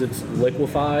it because it's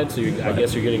liquefied. So I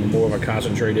guess you're getting more of a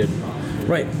concentrated.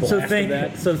 Right. So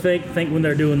think when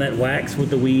they're doing that wax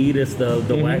with the weed, it's the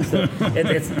wax stuff.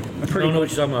 It's pretty I don't know much.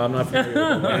 what you're talking about. I'm not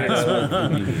familiar with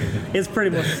wax. It's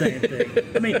pretty much the same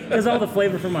thing. I mean, because all the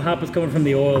flavor from a hop is coming from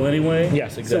the oil anyway.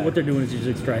 Yes, exactly. So what they're doing is just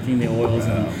extracting the oils,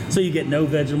 and so you get no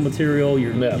vegetable material.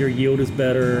 Your yield is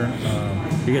better.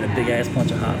 you're getting a big ass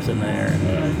bunch of hops in there.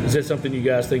 Is that something you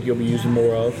guys think you'll be using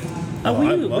more of? We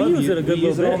use it a good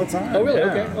little bit all the time. Oh, really?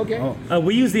 Yeah. Okay.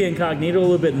 We use the Incognito a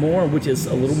little bit more, which is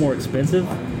a little more expensive.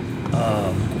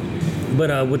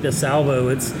 But with the Salvo,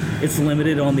 it's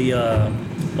limited on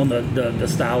the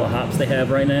style of hops they have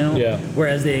right now. Yeah.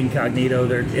 Whereas the Incognito,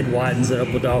 it widens it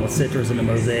up with all the citrus and the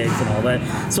mosaics and all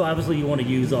that. So obviously you want to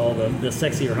use all the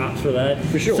sexier hops for that.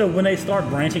 For sure. So when they start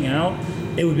branching out,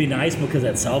 it would be nice because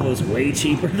that Salvo's way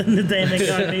cheaper than the damn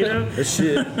Incognito.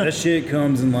 That shit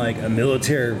comes in like a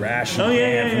military ration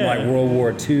from like World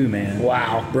War II, man.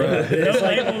 Wow. Bro. No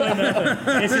label, no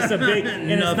nothing. It's just a big,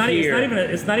 and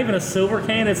it's not even a silver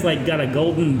can. It's like got a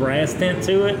golden brass tint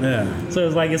to it. Yeah. So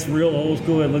it's like it's real old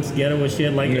school. It looks ghetto as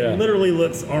shit. Like it literally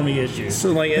looks army issue.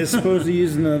 So like as opposed to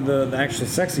using the actual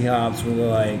sexy hops, where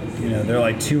they're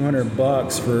like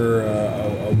 $200 for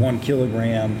a 1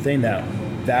 kilogram thing that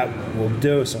will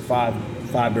dose a five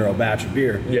barrel batch of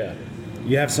beer. Yeah.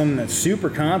 You have something that's super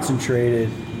concentrated,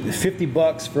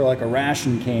 $50 for like a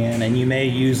ration can, and you may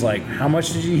use like, how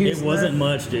much did you use? It wasn't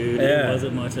much, dude. Yeah. It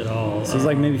wasn't much at all. So it's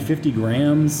like maybe 50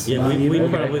 grams. Yeah,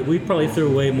 we probably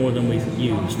threw away more than we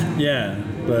used. Yeah,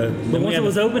 but once it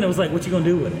was open, it was like, what you gonna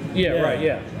do with it? Yeah, right,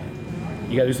 yeah.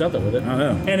 You gotta do something with it. I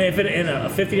don't know. And if a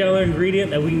 $50 ingredient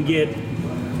that we can get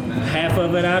half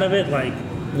of it out of it, like,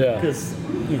 because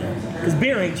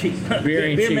beer ain't cheap.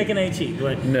 Beer cheap. making ain't cheap.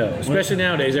 Like, No, especially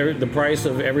nowadays, the price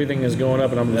of everything is going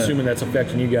up, and I'm assuming that's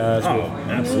affecting you guys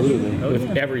Absolutely.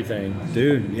 with everything.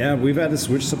 Dude, yeah, we've had to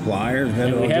switch suppliers.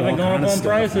 we haven't gone up on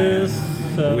prices.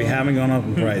 So. We haven't gone up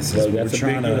on prices. So that's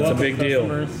a big deal.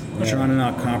 We're trying to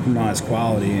not compromise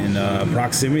quality, and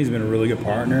Proximity's been a really good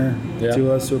partner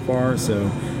to us so far. So,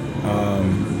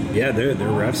 their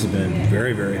reps have been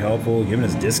very, very helpful, giving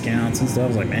us discounts and stuff. I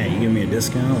was like, man, you give me a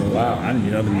discount? Wow. I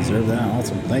didn't know they deserve that.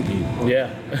 Awesome, thank you.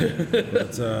 Yeah.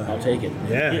 But, I'll take it.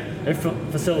 Yeah. They're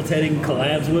facilitating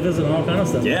collabs with us and all kind of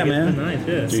stuff. Yeah, It's man. been nice,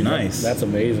 yeah. It's nice. That's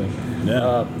amazing.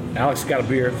 Yeah. Alex got a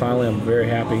beer. Finally, I'm very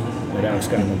happy that Alex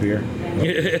got him a beer.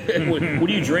 What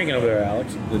are you drinking over there,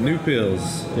 Alex? The new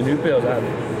pills. The new pills.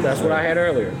 That's what I had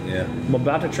earlier. Yeah. I'm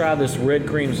about to try this red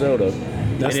cream soda.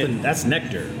 That's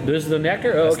nectar. This is the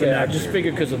nectar? Oh, That's okay, the I nectar. just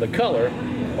figured because of the color.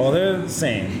 Well, they're the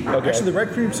same. Okay. Actually, the red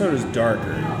cream soda is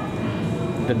darker.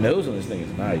 The nose on this thing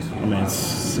is nice. I mean,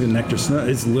 it's a nectar snow.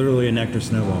 It's literally a nectar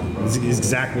snowball. It's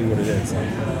exactly what it is.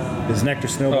 Like, this nectar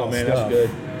snowball Oh, man, stuff that's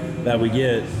good. that we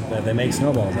get that they make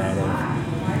snowballs out of,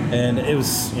 and it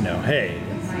was, hey,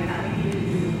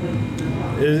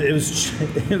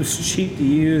 it was cheap to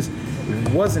use. It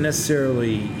wasn't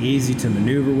necessarily easy to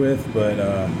maneuver with, but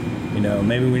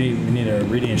maybe we need to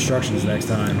read the instructions next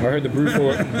time. I heard the brew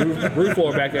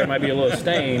floor back there might be a little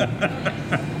stained.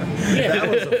 That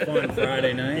was a fun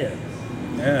Friday night.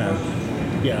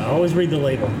 Yeah, always read the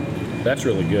label. That's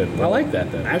really good. I like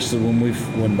that then. Actually,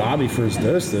 when Bobby first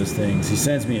does those things, he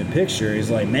sends me a picture. He's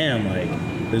like, "Man, like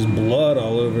there's blood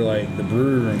all over like the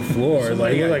brew room floor.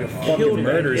 Like it was like a fucking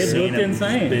murder It scene. looked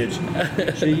insane.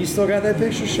 Bitch, shit, you still got that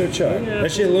picture? Show Chuck. Yeah.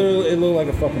 That shit literally it looked like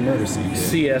a fucking murder scene. Dude.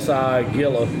 CSI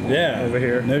Gilla. Yeah, over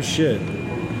here. No shit.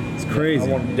 It's crazy. I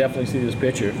want to definitely see this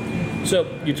picture. So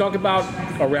you talk about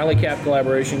a Rally Cap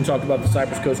collaboration. You talk about the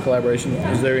Cypress Coast collaboration.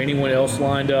 Is there anyone else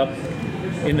lined up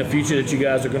in the future that you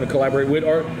guys are going to collaborate with,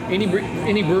 or any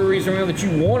breweries around that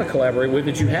you want to collaborate with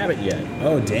that you haven't yet?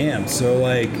 Oh damn! So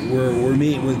like we're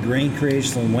meeting with Grain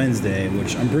Creation on Wednesday,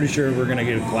 which I'm pretty sure we're gonna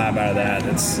get a collab out of that.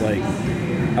 That's like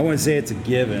I wouldn't say it's a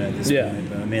given at this point,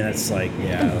 but I mean that's like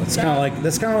it's kind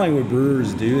of like what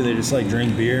brewers do. They just like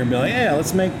drink beer and be like, yeah,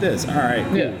 let's make this. All right,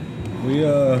 cool. Yeah.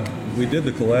 We did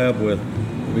the collab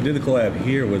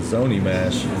here with Zony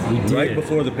Mash right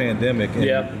before the pandemic,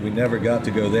 and we never got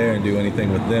to go there and do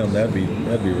anything with them. That'd be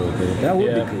really cool. That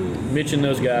would be cool. Mitch and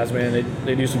those guys, man,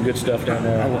 they do some good stuff down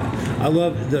there. I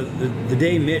love the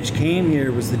day Mitch came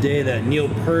here was the day that Neil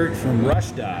Peart from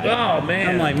Rush died. Oh man!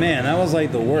 I'm like, man, that was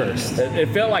like the worst. It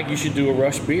felt like you should do a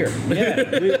Rush beer.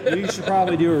 Yeah, we should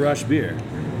probably do a Rush beer.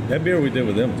 That beer we did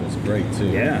with them was great too.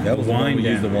 Yeah, that was the one we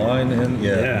used the wine and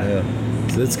yeah.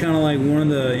 So that's kind of like one of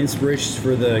the inspirations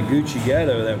for the Gucci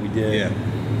Ghetto that we did. Yeah.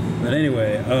 But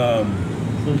anyway,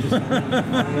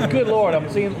 good Lord, I'm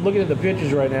looking at the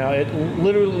pictures right now. It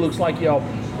literally looks like y'all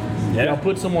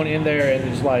put someone in there and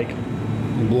it's like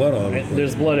blood all over.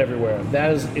 There's blood everywhere.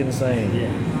 That is insane.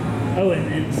 Yeah. Oh,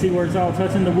 and see where it's all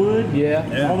touching the wood?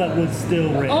 Yeah. All that wood's still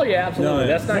red. Oh yeah, absolutely.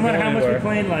 That's not no matter going how anywhere. much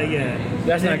we're clean,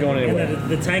 That's not going anywhere. And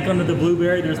the tank under the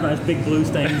blueberry, there's nice big blue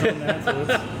stains on that. So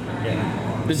it's,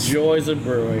 the joys of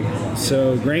brewing.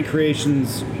 So Grain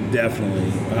Creations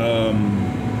definitely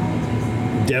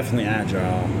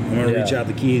agile. I'm gonna reach out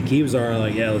to Keith. Keith was already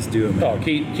like, yeah, let's do it, man. Oh,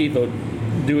 Keith will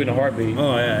do it in a heartbeat.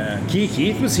 Oh yeah.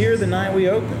 Keith was here the night we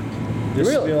opened. Just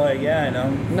Really? to be like, yeah, I know.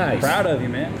 Nice. Proud of you,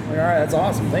 man. Like, all right, that's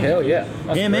awesome. Thank Hell you. yeah.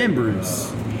 That's Him great. and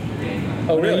Bruce.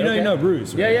 Oh, really? You know, Okay. you know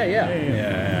Bruce. Right? Yeah.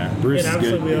 Yeah. Bruce And is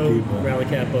obviously good. we Good owe people. Rally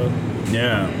Kappa.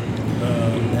 Yeah.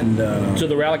 So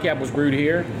the Rally Cap was brewed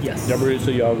here? Yes. Y'all brewed, so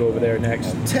y'all go over there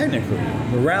next. Technically,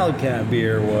 the Rally Cat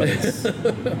beer was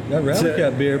That Rally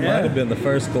Cap beer Yeah. might have been the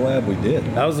first collab we did.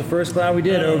 that was the first collab we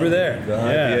did over there. The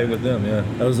IPA with them, yeah.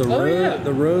 That was the Oh, rose. yeah.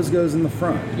 The rose goes in the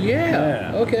front.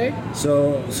 Yeah. Okay.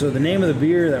 So the name of the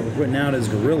beer that we're putting out is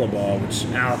Gorilla Ball, which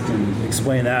Al can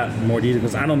explain that in more detail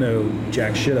because I don't know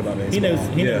jack shit about baseball. He knows.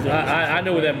 He knows. I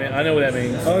know what that means. I know what that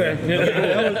means.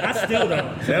 Okay. I still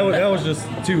don't. That was just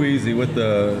too easy with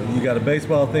you got a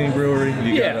baseball themed brewery,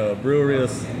 you Yeah. got a brewery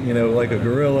that's, like a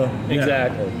gorilla.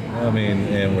 Exactly. I mean,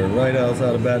 and we're right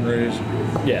outside of Baton Rouge.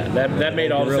 Yeah, that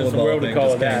made all the Gorilla sense in the Ball world to thing call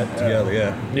it just that. came together,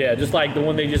 yeah. Yeah, just like the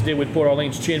one they just did with Port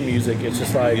Orleans Chin Music. It's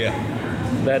just like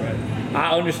that.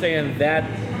 I understand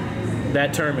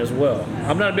that term as well.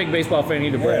 I'm not a big baseball fan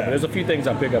either, Brad, but there's a few things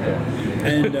I pick up on.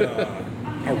 And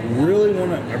I really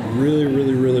want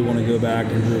to go back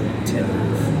and brew Tin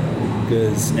Roof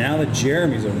because now that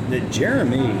Jeremy's over,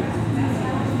 Jeremy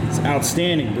is an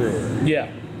outstanding brewer. Yeah.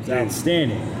 It's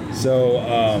outstanding. So,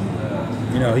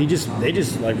 they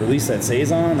just like released that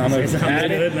Saison. I don't know if you've Saison's had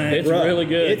good, it. man. It's really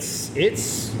good.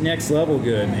 It's next level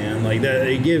good, man. Like that,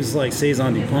 it gives like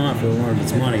Saison DuPont for one of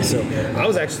its money. So I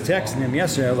was actually texting him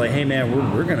yesterday. I was like, hey man,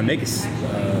 we're gonna make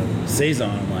a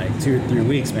Saison in like 2 or 3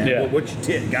 weeks, man. Yeah. What's your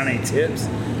tip? Got any tips?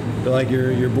 But like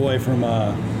your boy from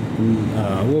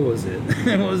what was it?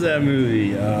 What was that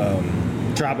movie?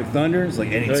 Tropic Thunder. It's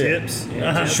like any tips?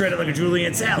 Shred it like a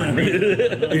julienne salad.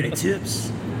 Any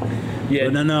tips? Yeah.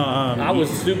 But no. I was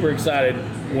super excited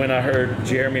when I heard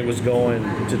Jeremy was going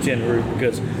to Tin Roof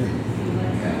because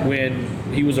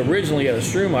when he was originally at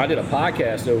Estruma, I did a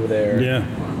podcast over there. Yeah.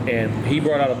 And he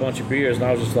brought out a bunch of beers, and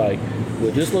I was just like,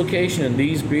 with this location and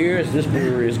these beers, this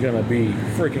brewery is going to be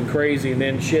freaking crazy. And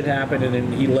then shit happened, and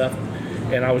then he left.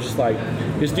 And I was just like,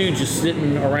 this dude's just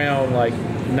sitting around, like,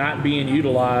 not being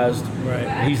utilized.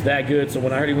 Right. He's that good. So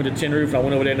when I heard he went to Tin Roof, I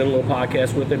went over there and did a little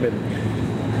podcast with him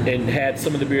and had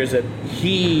some of the beers that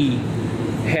he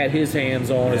had his hands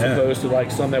on as opposed to,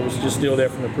 like, some that was just still there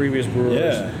from the previous brewers.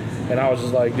 Yeah. And I was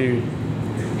just like, dude,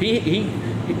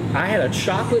 I had a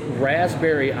chocolate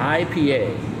raspberry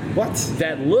IPA. What?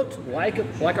 That looked like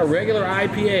a regular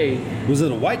IPA. Was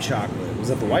it a white chocolate? Was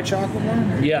that the white chocolate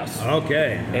one? Yes.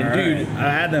 Okay. And all dude, right.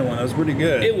 I had that one. That was pretty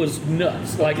good. It was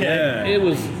nuts. Like Yeah. it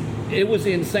was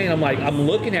insane. I'm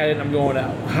looking at it and I'm going,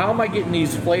 how am I getting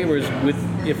these flavors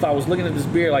if I was looking at this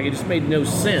beer? Like, it just made no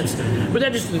sense. But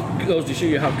that just goes to show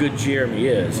you how good Jeremy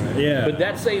is. Yeah. But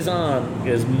that Saison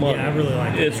is money. Yeah, I really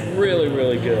like it. It's really,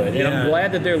 really good. And I'm Yeah.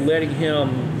 glad that they're letting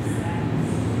him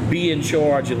be in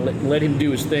charge and let him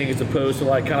do his thing as opposed to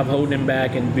like kind of holding him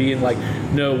back and being like,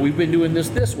 no, we've been doing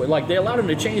this way. Like, they allowed him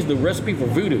to change the recipe for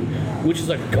Voodoo, which is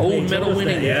like a gold medal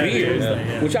winning Yeah, they beer, told us that,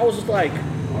 yeah. which I was just like,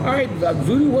 all right,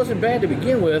 Voodoo wasn't bad to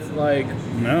begin with. Like,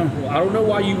 No. I don't know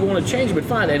why you want to change it, but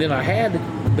fine. And then I had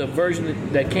the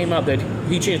version that came out that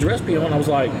he changed the recipe on. I was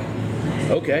like,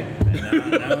 okay.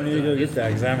 Now I need to go get that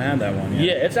because I haven't had that one yet.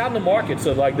 Yeah, it's out in the market.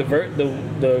 So like the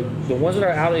ones that are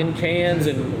out in cans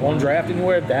and on draft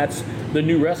anywhere, that's the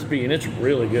new recipe, and it's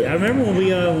really good. I remember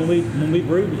when we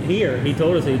brewed here, he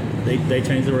told us they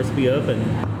changed the recipe up, and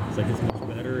it's like it's much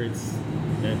better.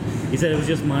 He said it was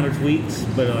just minor tweaks,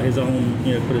 but his own,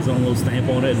 put his own little stamp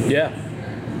on it. Yeah.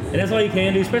 And that's all you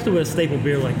can do, especially with a staple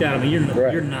beer like that. I mean,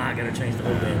 Right. you're not going to change the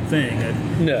whole damn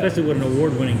thing. No. Especially with an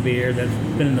award-winning beer that's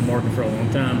been in the market for a long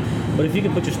time. But if you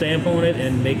can put your stamp on it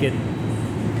and make it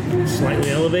slightly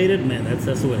elevated, man, that's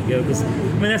the way to go. Because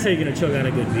that's how you're going to chug out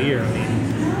a good beer. I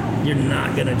mean, you're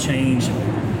not going to change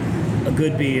a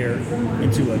good beer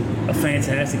into a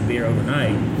fantastic beer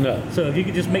overnight. No. So if you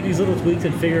could just make these little tweaks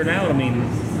and figure it out, I mean,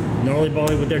 Gnarly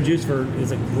Barley with their juice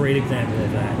is a great example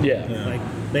of that. Yeah. Like,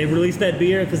 they released that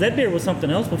beer because that beer was something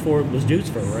else before it was juice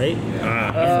for, right?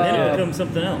 And then it becomes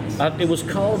something else. It was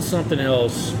called something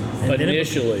else And then it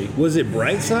initially. Was it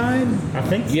Brightside? I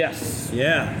think. Yes.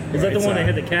 Yeah. Is that the one that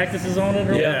had the cactuses on it?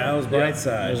 Or Yeah, that was It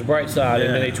Brightside. was Brightside,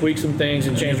 and then they tweaked some things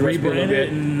and changed the recipe a little rebranded it,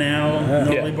 bit. and now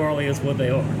Gnarly Barley is what they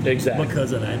are. Exactly.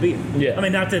 Because of that beer. Yeah. I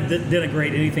mean, not to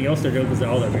denigrate anything else they're doing because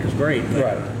all their beer is great. But,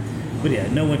 Right. But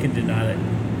yeah, no one can deny that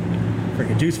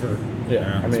freaking juice for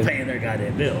Yeah. I is mean, paying their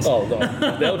goddamn bills. oh,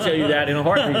 they'll tell you that in a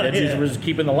heartbeat. That Yeah. just was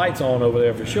keeping the lights on over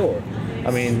there for sure.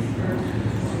 I mean,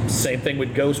 same thing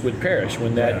with Ghost with Parrish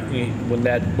when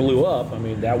that blew up. I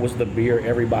mean, that was the beer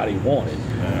everybody wanted.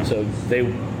 So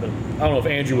don't know if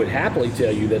Andrew would happily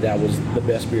tell you that was the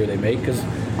best beer they make, because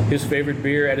his favorite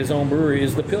beer at his own brewery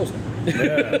is the Pilsner. Yeah,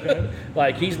 okay.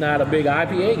 Like, he's not a big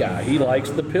IPA guy. He likes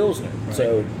the Pilsner. Right.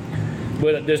 So,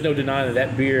 but there's no denying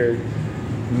that beer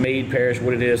made Parrish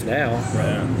what it is now.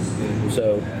 Right.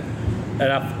 So,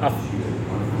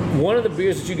 and one of the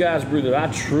beers that you guys brew that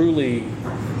I truly,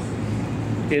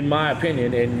 in my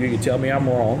opinion, and you can tell me I'm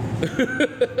wrong,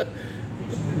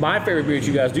 my favorite beer that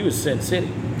you guys do is Sin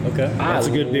City. Okay, that's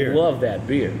a good beer. I love that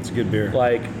beer. It's a good beer.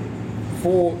 Like,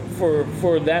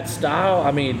 for that style,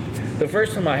 I mean, the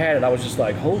first time I had it, I was just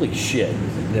like, holy shit.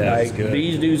 Yeah, like, it's good.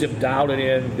 These dudes have dialed it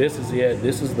in. This is it.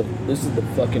 This is the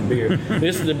fucking beer.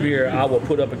 This is the beer I will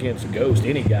put up against Ghost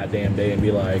any goddamn day and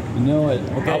be like, You know what?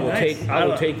 Okay, I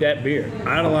will take that beer.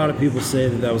 I had a lot of people say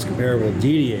that was comparable to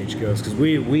DDH Ghost, because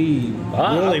we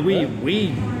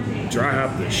dry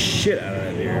hop the shit out of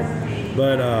that beer.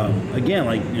 But again,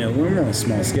 like, you know, we're on a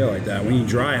small scale like that. When you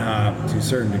dry hop to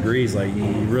certain degrees, like, you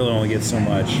really only get so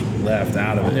much left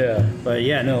out of it. Yeah. But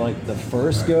yeah, no, like the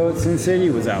first go at Sin City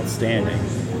was outstanding.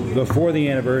 Before the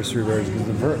anniversary version,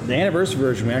 because the anniversary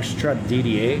version we actually tried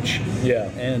DDH. Yeah.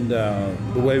 And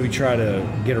the way we try to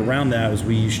get around that was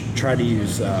we try to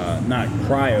use not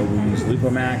cryo, we use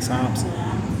Lupomax hops.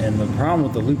 And the problem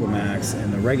with the Lupomax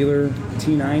and the regular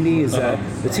T90 is that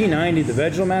the T90, the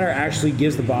vegetal matter, actually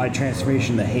gives the body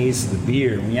transformation, the haze to the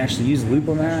beer. When you actually use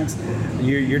Lupomax,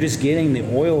 you're just getting the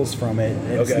oils from it.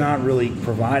 It's not really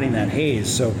providing that haze.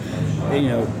 So, you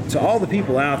know, to all the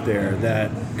people out there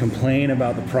that complain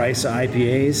about the price of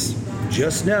IPAs,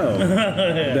 just know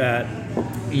that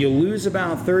you lose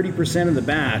about 30% of the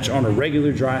batch on a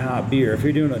regular dry hop beer. If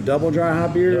you're doing a double dry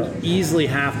hop beer, easily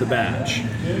half the batch.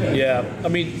 Yeah, I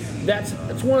mean, that's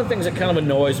one of the things that kind of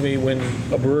annoys me when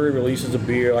a brewery releases a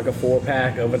beer, like a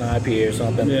 4-pack of an IPA or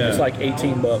something. Yeah. It's like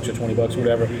 $18 or $20,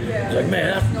 whatever. It's like,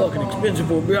 man, that's fucking expensive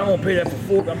for a beer. I won't pay that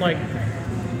for 4. I'm like,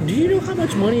 do you know how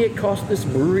much money it cost this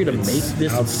brewery to make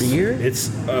this beer? It's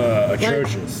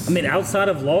atrocious. I mean, outside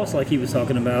of loss, like he was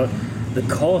talking about, the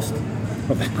cost.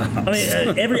 I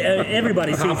mean,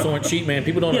 everybody's seeing. Hops aren't cheap, man.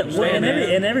 People don't understand that.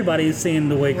 And everybody's seeing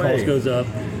the way cost goes up.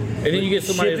 And then you get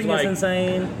somebody Shipping that's like, is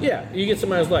insane. yeah, you get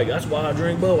somebody that's like, that's why I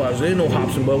drink Budweiser. There ain't no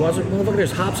hops in Budweiser. Motherfucker,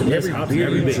 there's hops in every beer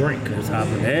you drink. There's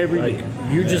hops in every Like,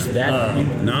 beer. you're just that.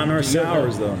 Not in our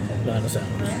sours, though. Not in the sours.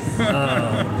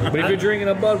 But if you're drinking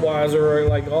a Budweiser or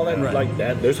like all that, like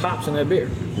that, there's hops in that beer.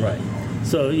 Right.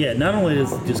 So yeah, not only is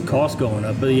just cost going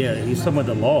up, but yeah, he's talking about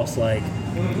the loss. Like,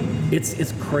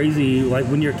 it's crazy. Like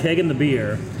when you're kegging the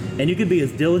beer, and you can be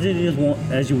as diligent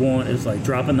as you want. It's like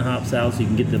dropping the hops out so you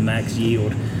can get the max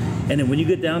yield. And then when you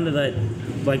get down to that,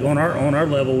 like on our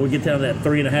level, we get down to that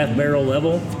 3.5 barrel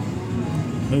level.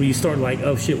 And when you start like,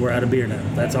 oh shit, we're out of beer now.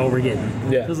 That's all we're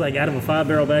getting. Yeah. It's like out of a 5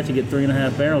 barrel batch, you get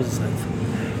 3.5 barrels. It's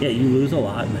like, yeah, you lose a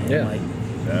lot, man. Yeah. Like,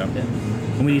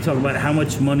 and when you talk about how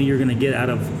much money you're going to get out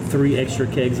of 3 extra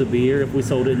kegs of beer if we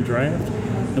sold it in draft,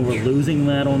 and we're losing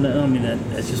that on that. I mean,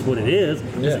 that's just what it is.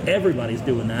 Because everybody's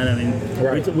doing that. I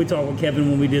mean, we talked with Kevin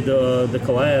when we did the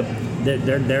collab.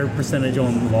 Their percentage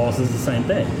on loss is the same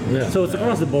thing. Yeah. So it's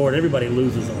across the board. Everybody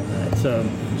loses on that. So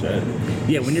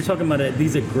yeah, when you're talking about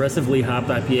these aggressively hopped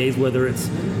IPAs, whether it's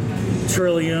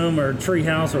Trillium or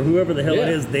Treehouse or whoever the hell it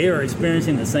is, they are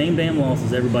experiencing the same damn loss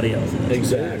as everybody else is.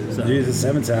 Exactly. So, Dude, the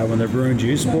 7 Tap, when they're brewing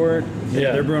Juice Sport,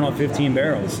 they're brewing on 15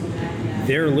 barrels.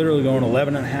 They're literally going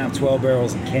 11.5, 12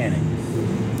 barrels and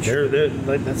canning. They're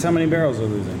like, that's how many barrels they're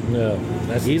losing. No,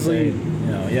 that's Easily, insane.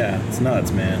 you know, yeah, it's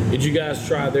nuts, man. Did you guys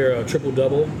try their triple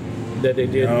double that they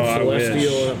did with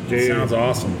Celestial? It sounds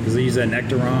awesome because they use that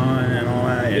Nectaron and all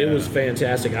that. Yeah. It was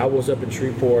fantastic. I was up in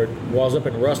Shreveport. Well, I was up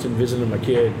in Ruston visiting my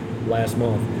kid last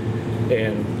month,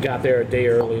 and got there a day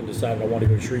early and decided I wanted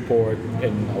to go to Shreveport,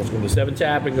 and I was going to 7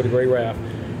 Tap and go to Great Raft.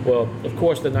 Well, of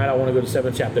course, the night I want to go to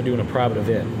 7 Tap, they're doing a private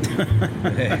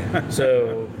event.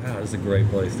 So, Wow, that's a great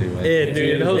place too, man.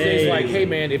 and Jose's like, hey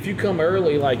man, if you come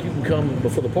early, like you can come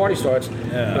before the party starts.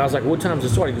 And I was like, what time's it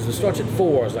starting? Because it starts at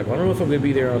 4. I was like, well, I don't know if I'm going to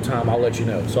be there on time. I'll let you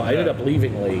know. So I ended up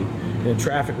leaving late, and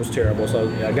traffic was terrible. So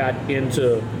I got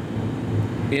into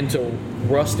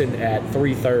Ruston at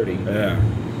 3:30. Yeah.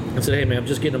 And said, hey man, I'm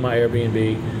just getting to my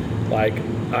Airbnb. Like,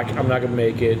 I'm not gonna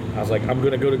make it. I was like, I'm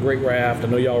gonna go to Great Raft. I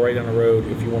know y'all right down the road.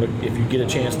 If you get a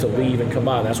chance to leave and come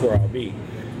by, that's where I'll be.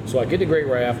 So I get to Great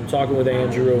Raft. I'm talking with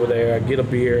Andrew over there. I get a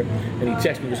beer, and he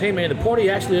texts me. He goes, hey man, the party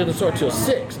actually doesn't start till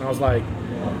 6. And I was like,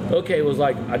 okay. It was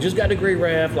like, I just got to Great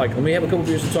Raft. Like, let me have a couple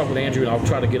beers to talk with Andrew, and I'll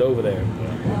try to get over there.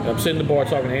 And I'm sitting in the bar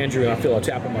talking to Andrew, and I feel a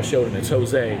tap on my shoulder, and it's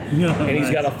Jose. And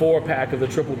he's got a 4-pack of the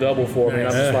triple double for me. And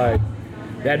I'm just like,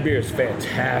 that beer is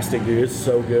fantastic, dude. It's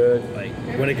so good. Like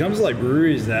when it comes to like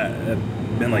breweries that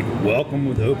been like welcomed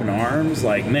with open arms.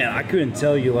 Like, man, I couldn't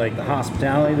tell you like the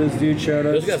hospitality those dudes showed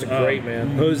us. Those guys are great,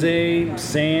 man. Jose,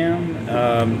 Sam,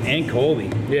 and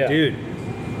Colby. Yeah. Dude,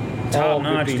 All top good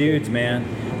notch people. dudes,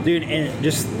 man. Dude, and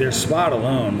just their spot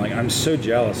alone, like I'm so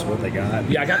jealous of what they got.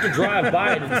 Yeah, I got to drive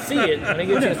by it and see it. I didn't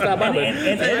get a chance to stop by, but And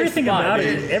it's a nice everything spot, about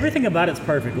dude. it, everything about it's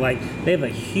perfect. Like they have a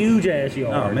huge ass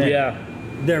yard. Oh, man. Yeah.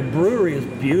 Their brewery is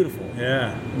beautiful.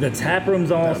 Yeah. The tap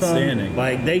room's awesome. Outstanding.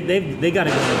 Like they got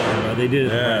it going, bro. They did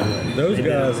it. Yeah. the right way. Those They did it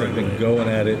guys the have right been way. going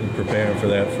at it and preparing for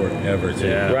that forever, too.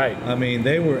 Yeah. Right. I mean,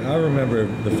 I remember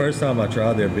the first time I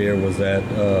tried their beer was at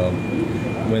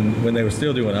when they were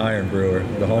still doing Iron Brewer,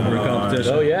 the homebrew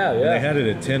competition. Oh, yeah, And yeah. they had it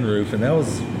at Tin Roof, and that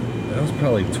was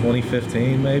probably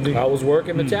 2015, maybe. I was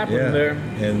working the tap room yeah. there.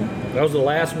 And That was the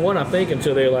last one, I think,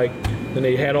 until they then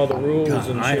they had all the rules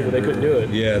and shit where they couldn't do it.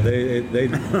 yeah, they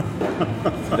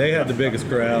had the biggest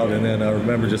crowd, and then I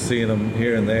remember just seeing them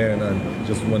here and there, and I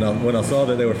just when I saw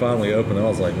that they were finally open, I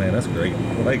was like, man, that's great,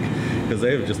 like because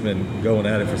they've just been going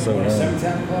at it for so long.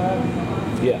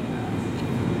 Yeah.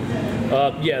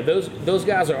 Yeah, those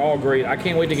guys are all great. I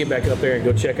can't wait to get back up there and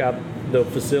go check out the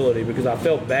facility because I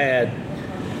felt bad.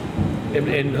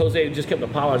 And Jose just kept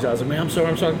apologizing. Man, I'm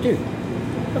sorry. Dude, you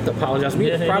don't have to apologize to me.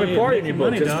 It's a private party in your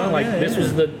book. It's not like this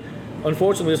was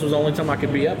unfortunately, this was the only time I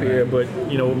could be up here. But,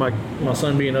 with my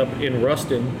son being up in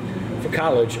Ruston for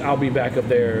college, I'll be back up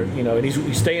there, and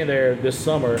he's staying there this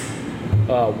summer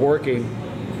working.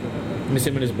 Miss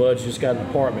him and his buds just got an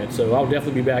apartment. So I'll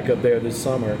definitely be back up there this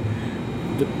summer.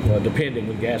 Depending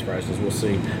with gas prices, we'll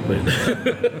see. But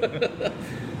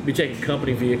be taking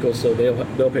company vehicles, so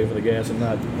they'll pay for the gas and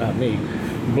not me.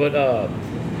 But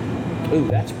ooh,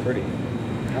 that's pretty.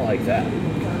 I like that.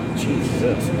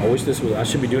 Jesus, I wish I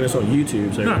should be doing this on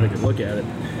YouTube so everybody can look at it.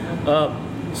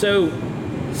 So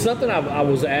something I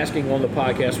was asking on the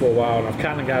podcast for a while, and I've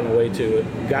kind of gotten away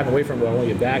from it. But I want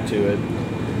to get back to it.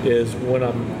 Is when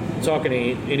I'm talking to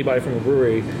anybody from a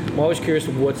brewery, I'm always curious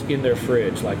of what's in their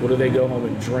fridge. Like, what do they go home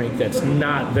and drink that's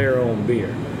not their own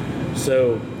beer?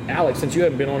 So, Alex, since you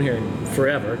haven't been on here in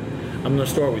forever, I'm going to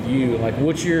start with you. Like,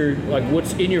 what's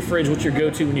in your fridge? What's your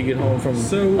go-to when you get home from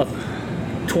a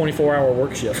 24-hour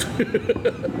work shift?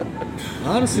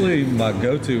 Honestly, my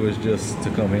go-to is just to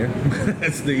come here.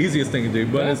 It's the easiest thing to do.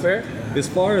 But as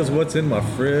far as what's in my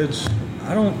fridge,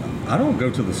 I don't go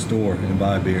to the store and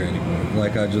buy beer anymore.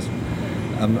 Like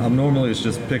I'm normally it's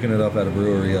just picking it up at a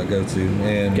brewery I go to.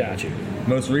 And Got you.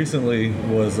 most recently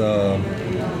was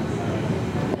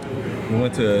we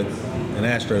went to an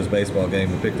Astros baseball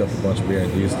game and picked up a bunch of beer in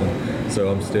Houston.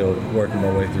 So I'm still working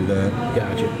my way through that.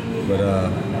 Got you. But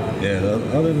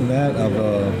other than that,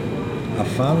 I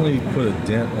finally put a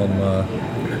dent on my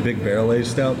big barrel aged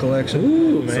stout collection.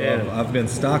 Ooh, man. So I've been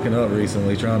stocking up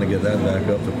recently, trying to get that back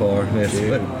up to par.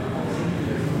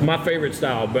 My favorite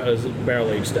style is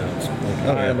barrel-aged stouts.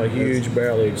 I am a huge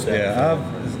barrel-aged stout. Yeah,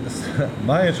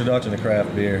 my introduction to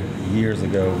craft beer years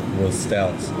ago was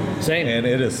stouts. Same. And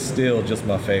it is still just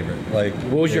my favorite. Like,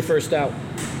 What was your first stout?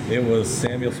 It was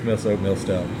Samuel Smith's Oatmeal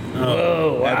Stout.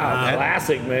 Oh, wow.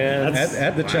 Classic, man.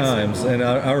 At the Chimes. And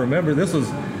I remember this was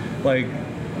like,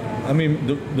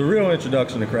 the real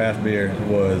introduction to craft beer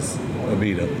was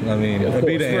Abita. Of course,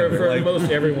 Abita for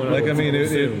most everyone.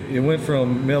 It went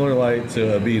from Miller Lite to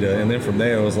Abita, and then from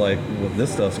there it was like, well,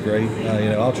 this stuff's great.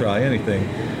 I'll try anything.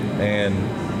 And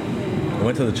I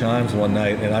went to the Chimes one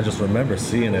night, and I just remember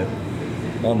seeing it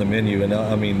on the menu, and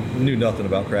knew nothing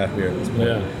about craft beer at this point.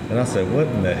 Yeah. And I said, what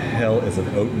in the hell is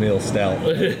an oatmeal stout?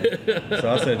 So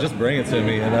I said, just bring it to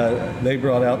me. And they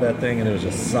brought out that thing, and it was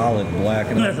just solid black.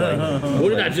 And I was like, What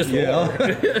did I just yeah. order?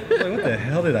 Like, what the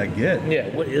hell did I get? Yeah,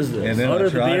 what is this? And then Order I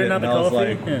the tried beer, it, not and the I was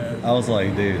coffee? like,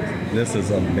 Yeah. dude, this is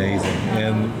amazing.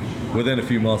 And within a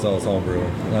few months, I was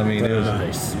homebrewing. It was,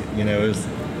 Nice.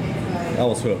 I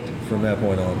was hooked from that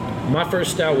point on. My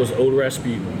first stout was Old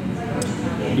Rasputin.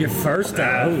 Your first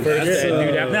time. Dude,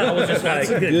 I was just like,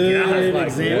 good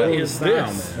what is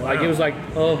this? Like, it was like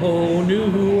a whole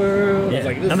new world. I was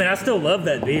like, this I still love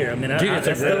that beer. Dude, That's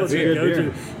it's a still a great good beer.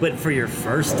 go-to. But for your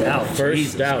first stout, First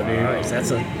Jesus stout, dude. Christ,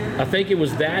 that's a I think it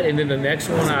was that, and then the next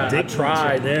one I addictive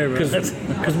tried shit there, bro.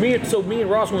 because me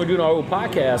and Ross, when we were doing our old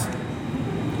podcast,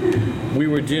 we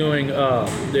were doing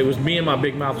it was me and my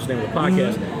Big Mouth was the name of the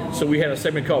podcast. So we had a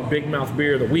segment called Big Mouth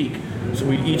Beer of the Week. So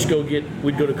we'd each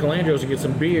we'd go to Calandro's and get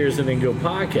some beers and then go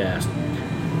podcast.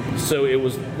 So it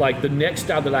was like the next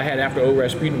stout that I had after Old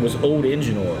Rasputin was Old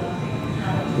Engine Oil.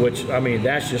 which, I mean,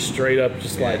 that's just straight up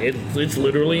just like, it's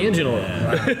literally engine oil.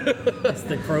 It's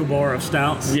the crowbar of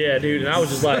stouts. Yeah, dude, and I was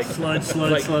just like...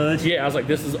 sludge. Yeah, I was like,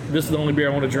 this is the only beer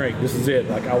I want to drink. This is it.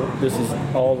 Like, this is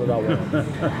all that I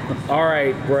want. All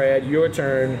right, Brad, your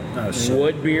turn. Oh, shit.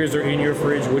 What beers are in your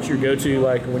fridge? What's your go-to,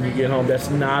 like, when you get home? That's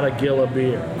not a Gilla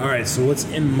beer. All right, so what's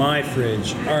in my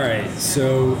fridge? All right,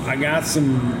 so I got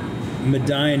some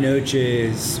Medalla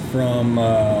Noches from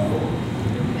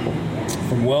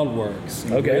WeldWorks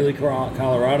in Greeley,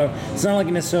 Colorado. It's not like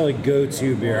a necessarily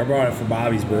go-to beer. I brought it for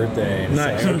Bobby's birthday. And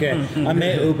Nice. It's like, okay, I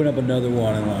may open up another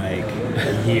one in like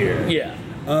a year. Yeah.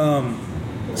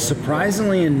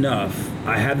 Surprisingly enough,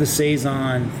 I had the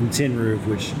Saison from Tin Roof,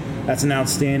 which that's an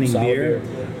outstanding Solid beer.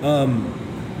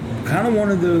 Kind of one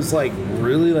of those like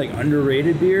really like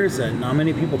underrated beers that not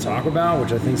many people talk about,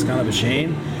 which I think is kind of a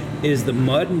shame, is the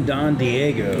Mud and Don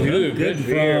Diego. Dude, good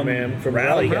beer, from man. From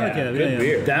Rally Rally Cat. Cat. Good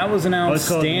beer. That was an it's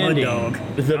called outstanding. Mud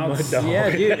Dog. The Mud Dog. Yeah,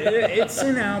 dude,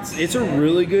 it's a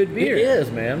really good beer. It is,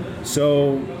 man.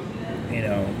 So, you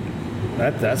know,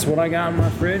 that's what I got in my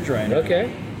fridge right now.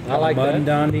 Okay. I like Mud that. and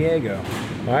Don Diego.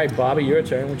 All right, Bobby, your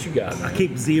turn. What you got? I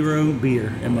keep 0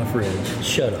 beer in my fridge.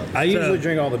 Shut up. I usually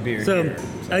drink all the beer So here.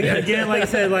 again, like I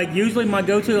said, like usually my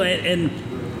go-to, and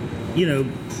you know,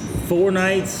 4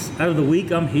 nights out of the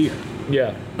week I'm here.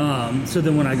 Yeah. So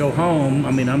then when I go home,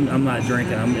 I mean, I'm not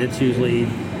drinking. It's usually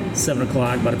 7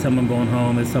 o'clock. By the time I'm going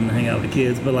home, it's time to hang out with the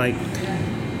kids. But like,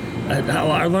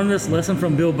 I learned this lesson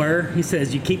from Bill Burr. He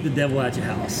says you keep the devil out your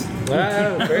house.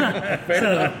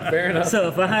 Fair enough. So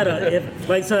if I had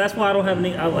so that's why I don't have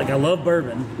any. I love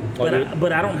bourbon,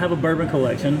 but I don't have a bourbon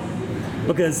collection.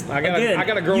 Because I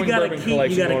got a growing bourbon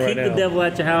collection. You got to going keep right the now. devil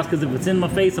out your house, because if it's in my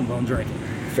face, I'm gonna drink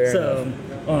it. Fair so,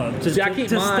 enough. To See, I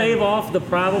keep mine- stave off the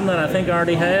problem that I think I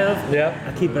already have, Yeah.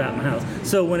 I keep it out of my house.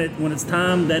 So when it's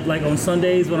time that, like on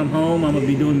Sundays when I'm home, I'm gonna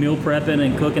be doing meal prepping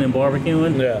and cooking and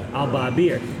barbecuing. Yeah. I'll buy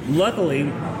beer. Luckily,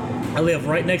 I live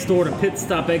right next door to Pit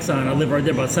Stop Exxon. I live right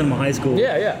there by Cinema High School.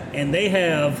 Yeah. And they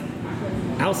have,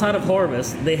 outside of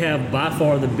Harvest, they have by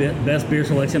far the best beer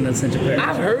selection in Central Parish.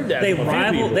 I've heard that They from a few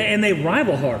rival, people. and they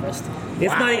rival Harvest.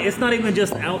 It's not even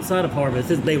just outside of Harvest.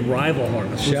 They rival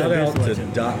Harvest. with Shout their beer out to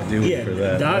selection. Doc Dewey Yeah, for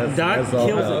that. Doc That's all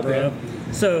kills out it, there. bro.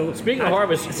 So Speaking of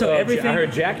Harvest, so everything. I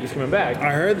heard Jackie's coming back.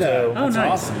 I heard that. Oh, That's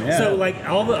nice. awesome. Yeah. So like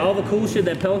all the cool shit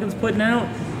that Pelican's putting out,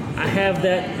 I have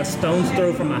that a stone's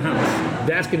throw from my house.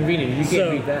 That's convenient. You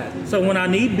can't beat that. So when I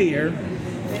need beer,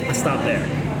 I stop there.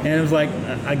 And it was like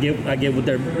I get what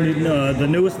they're. The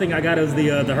newest thing I got is the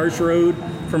Hirsch Road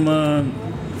from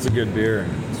it's a good beer.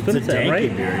 It's a Spinnersat, danky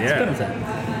right? beer. Yeah.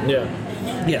 Spinnersat.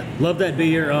 Yeah. Yeah, love that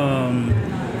beer.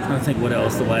 Trying to think what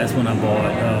else. The last one I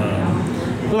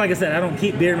bought. But like I said, I don't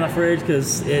keep beer in my fridge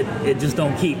because it just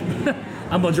don't keep.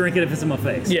 I'm gonna drink it if it's in my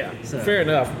face. Yeah. So. Fair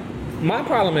enough. My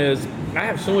problem is I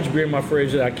have so much beer in my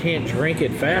fridge that I can't drink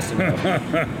it fast enough,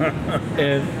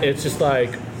 and it's just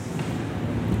like.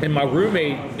 And my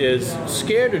roommate is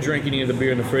scared to drink any of the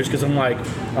beer in the fridge because I'm like,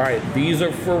 all right, these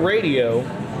are for radio.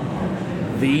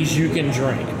 These you can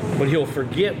drink. But he'll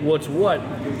forget what's what.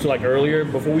 So like earlier,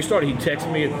 before we started, he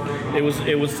texted me. It was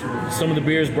some of the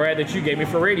beers, Brad, that you gave me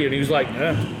for radio. And he was like,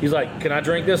 can I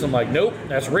drink this? I'm like, nope,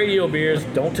 that's radio beers.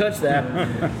 Don't touch that.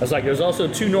 I was like, there's also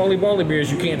 2 gnarly barley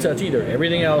beers you can't touch either.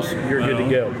 Everything else, you're good to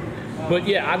go. But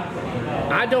yeah,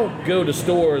 I don't go to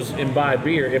stores and buy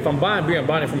beer. If I'm buying beer, I'm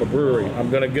buying it from a brewery. I'm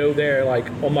gonna go there like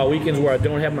on my weekends where I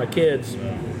don't have my kids.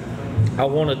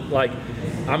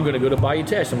 I'm gonna go to Bayou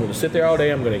Teche. I'm gonna sit there all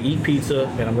day. I'm gonna eat pizza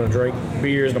and I'm gonna drink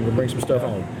beers and I'm gonna bring some stuff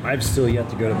home. I've still yet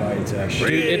to go to Bayou Teche.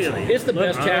 Dude, it's the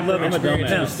best tap room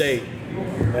experience in the state.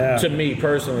 Yeah. To me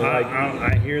personally,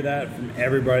 I hear that from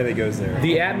everybody that goes there.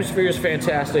 the atmosphere is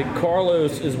fantastic.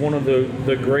 Carlos is one of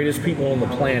the greatest people on the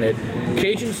planet.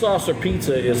 Cajun Saucer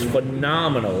Pizza is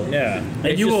phenomenal. Yeah. And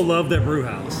It's you just- will love their brew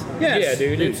house. Yes. Yeah,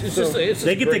 dude. It's just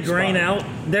They get the great grain spot. out.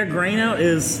 Their grain out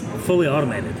is fully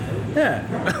automated.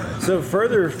 Yeah. So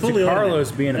further Fully to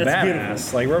Carlos automated. being a That's badass,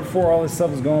 beautiful. like right before all this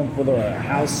stuff was going for the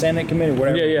House Senate committee,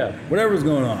 whatever. Yeah. Whatever was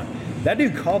going on. That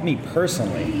dude called me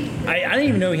personally. I didn't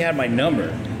even know he had my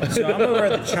number. So I'm over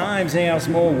at the Chimes hanging out with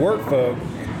some old work folk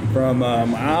from my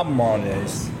album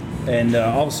days. And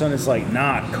all of a sudden it's like,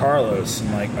 nah, Carlos.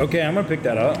 I'm like, okay, I'm going to pick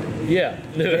that up. Yeah.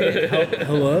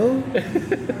 Hello?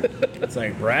 It's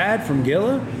like, Brad from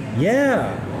Gilla?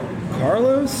 Yeah.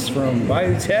 Carlos from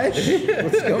Bayou Teche?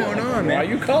 What's going on, man? Why are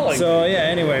you calling? So yeah,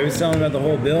 anyway, he was telling me about the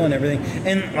whole bill and everything.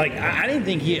 And like I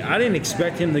didn't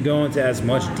expect him to go into as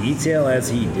much detail as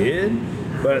he did,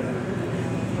 but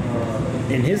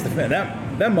in his defense,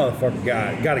 that motherfucker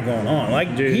got it going on.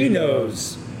 Like, dude, he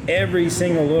knows every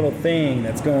single little thing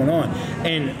that's going on.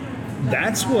 And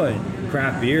that's what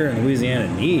craft beer in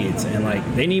Louisiana needs, and like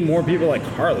they need more people like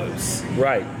Carlos.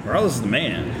 Right. Carlos is the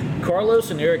man. Carlos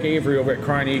and Eric Avery over at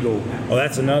Crying Eagle. Oh,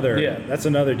 that's another. Yeah. That's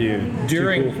another dude.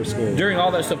 During Too cool for school. during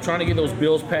all that stuff, trying to get those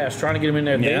bills passed, trying to get them in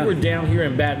there. Yeah. They were down here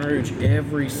in Baton Rouge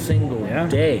every single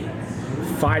day,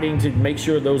 fighting to make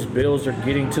sure those bills are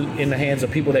getting in the hands of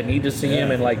people that need to see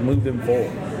them and like move them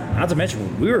forward. Not to mention,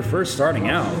 when we were first starting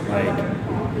out,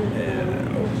 like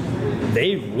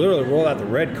they literally rolled out the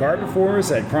red carpet for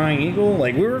us at Crying Eagle.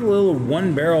 Like we were a little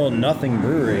 1-barrel nothing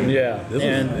brewery. Yeah. This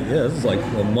is like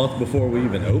a month before we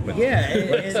even opened.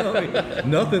 Yeah,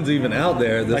 Nothing's even out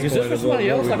there at this Like, is point. this for somebody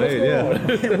else? we Like, what's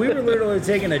made. going on? we were literally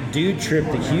taking a dude trip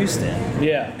to Houston.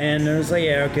 Yeah. And it was like,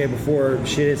 yeah, okay, before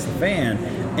shit hits the fan.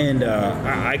 And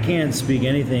I can't speak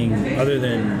anything other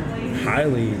than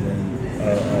highly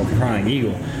of Crying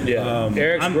Eagle. Yeah.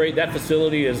 Eric's great. That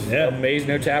facility is amazing.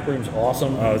 Their tap room's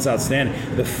awesome. Oh, it's outstanding.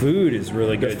 The food is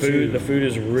really good too. The food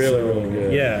is really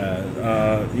good. Yeah,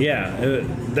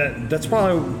 that's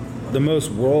probably the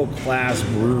most world-class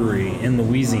brewery in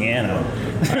Louisiana.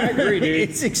 I agree, dude.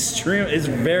 It's extreme. It's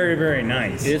very, very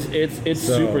nice. It's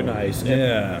super nice.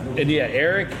 And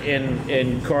Eric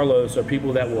and Carlos are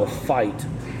people that will fight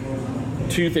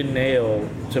tooth and nail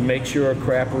to make sure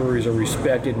craft breweries are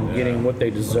respected and getting what they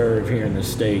deserve here in the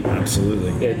state.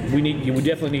 Absolutely. And we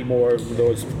definitely need more of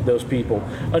those people.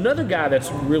 Another guy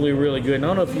that's really, really good, and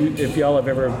I don't know if y'all have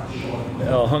ever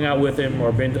hung out with him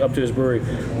or been up to his brewery,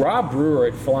 Rob Brewer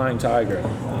at Flying Tiger.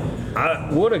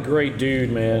 What a great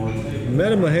dude, man.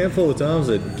 Met him a handful of times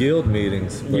at guild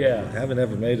meetings, but Yeah. haven't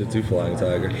ever made it to Flying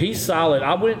Tiger. He's solid.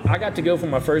 I got to go for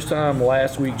my first time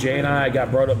last week. Jay and I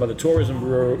got brought up by the Tourism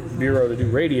Bureau to do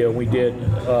radio, and we did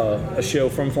a show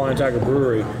from Flying Tiger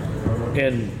Brewery.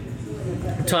 And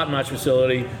top-notch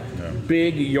facility,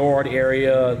 big yard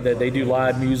area that they do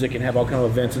live music and have all kind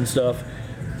of events and stuff.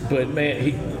 But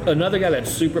man, another guy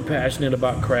that's super passionate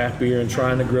about craft beer and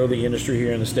trying to grow the industry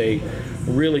here in the state.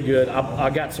 Really good. I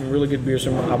got some really good beers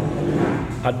from.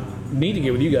 I need to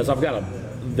get with you guys. I've got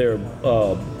their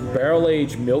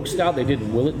barrel-aged milk stout they did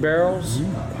in Willet barrels.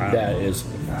 Wow. That is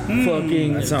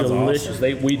fucking delicious.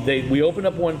 Awesome. We opened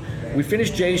up one. We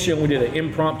finished Jay's show and we did an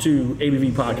impromptu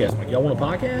ABV podcast. I'm like, y'all want a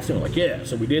podcast? And we're like, yeah.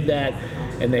 So we did that,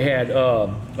 and they had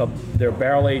their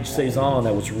barrel-aged saison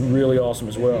that was really awesome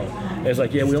as well. And it's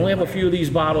like, yeah, we only have a few of these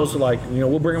bottles, so like,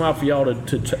 we'll bring them out for y'all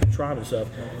to try and stuff.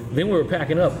 Then we were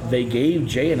packing up. They gave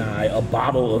Jay and I a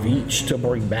bottle of each to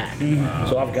bring back. Wow.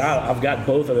 So I've got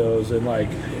both of those, and like,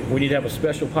 we need to have a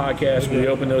special podcast where we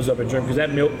open those up and drink, because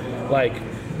that milk, like,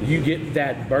 you get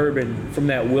that bourbon from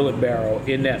that Willet barrel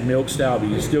in that milk stout, but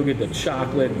you still get the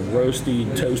chocolate and roasty,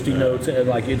 toasty notes, and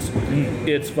like it's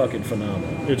fucking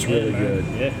phenomenal. It's really good.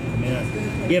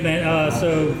 Yeah, man.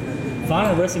 So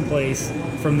Final Resting Place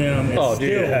from them is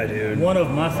still one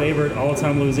of my favorite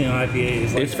all-time Louisiana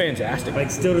IPAs. Like, it's fantastic. Like,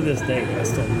 still to this day, I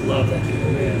still love that beer,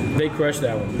 man. They crushed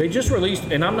that one. They just released,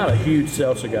 and I'm not a huge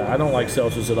seltzer guy. I don't like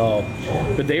seltzers at all.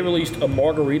 But they released a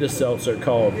margarita seltzer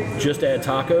called Just Add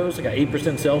Tacos, like an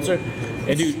 8% seltzer.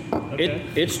 And dude,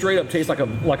 it straight up tastes like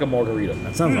a margarita.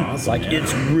 That sounds awesome. Like,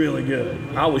 it's really good.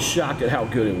 I was shocked at how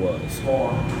good it was.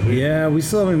 Yeah, we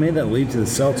still haven't made that leap to the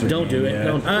seltzer. Don't do it. Yet.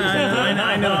 Don't.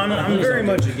 I know. I'm very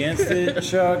much against it,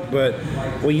 Chuck. But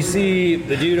when you see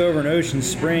the dude over in Ocean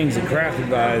Springs at Craft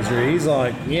Advisor, he's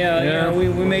like, we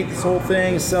make this whole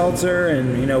thing seltzer,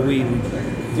 and we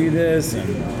do this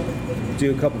and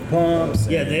do a couple pumps.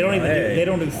 Yeah, they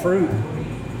don't do fruit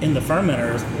in the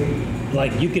fermenters.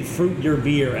 Like, you could fruit your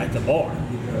beer at the bar.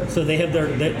 So they have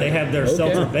their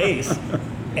seltzer base.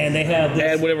 And they have this,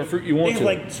 add whatever fruit you want. They have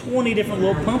like 20 different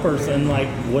little pumpers and like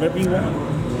whatever you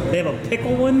want. They have a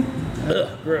pickle one.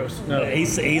 Ugh, gross. No. He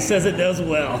says it does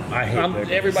well. I hate pickles.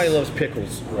 Everybody loves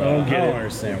pickles. I don't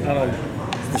understand.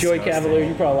 Joey Cavalier,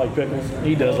 you probably like pickles.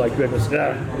 He does like pickles.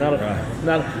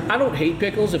 I don't hate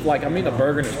pickles. If like I'm eating a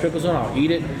burger and there's pickles on, I'll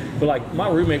eat it. But like my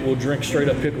roommate will drink straight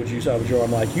up pickle juice out of a jar.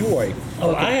 I'm like, you are a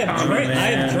I have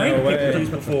drank pickle juice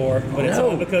before, but it's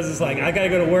only because it's like I gotta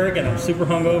go to work and I'm super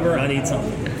hungover. I need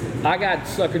something. I got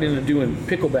suckered into doing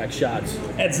pickleback shots.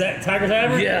 At Tiger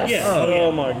Tavern? Yes. Yeah.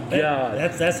 Oh my God.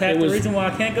 That's half the reason why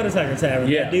I can't go to Tiger Tavern.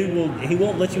 Yeah. That dude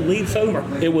won't let you leave sober.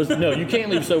 You can't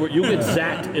leave sober. You'll get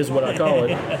zacked is what I call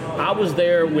it. I was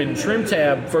there when Trim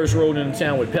Tab first rolled into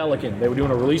town with Pelican. They were doing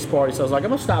a release party, so I was like,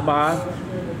 I'm gonna stop by,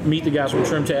 meet the guys from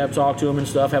Trim Tab, talk to them and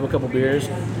stuff, have a couple beers.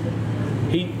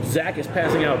 Zach is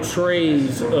passing out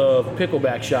trays of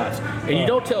pickleback shots, and you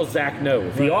don't tell Zach no.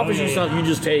 If he offers you something, you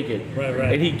just take it.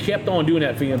 Right. And he kept on doing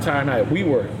that for the entire night. We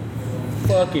were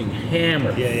fucking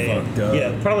hammered. Fucked up.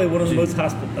 Yeah, probably one of the most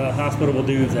hospitable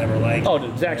dudes ever. Like,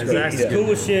 Oh, Zach's great. he's cool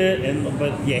with shit,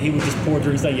 but yeah, he would just pour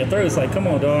drinks down your throat. It's like, come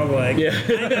on, dog. Like, Yeah.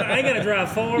 I ain't gonna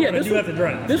drive far, but I do have to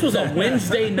drive. This was a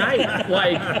Wednesday night.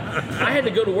 Like, I had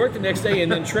to go to work the next day,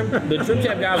 and then the Trim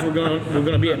Tab guys were going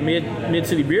to be at Mid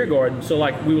City Beer Garden. So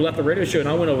like, we left the radio show, and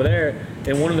I went over there,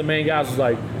 and one of the main guys was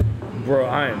like, "Bro,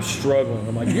 I am struggling."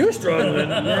 I'm like, "You're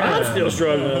struggling? I'm still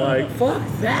struggling." Like, fuck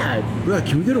that. Bro,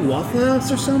 can we go to Waffle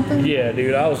House or something? Yeah,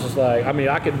 dude. I was just like, I mean,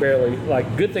 I could barely.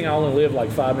 Like, good thing I only lived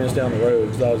like 5 minutes down the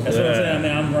road. Cause I was. That's what I'm saying. I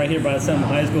mean, I'm right here by the Selma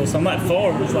High School, so I'm not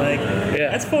far. But it's like,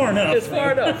 that's far enough. It's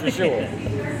far enough for sure.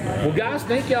 Well, guys,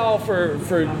 thank y'all for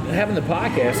having the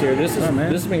podcast here. This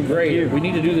has been great. We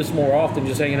need to do this more often,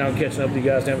 just hanging out and catching up with you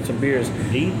guys, having some beers.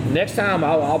 Next time,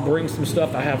 I'll bring some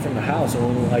stuff I have from the house,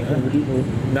 and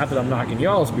not that I'm knocking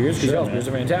y'all's beers, because y'all's beers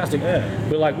are fantastic. Yeah.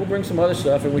 But like, we'll bring some other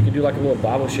stuff, and we could do like a little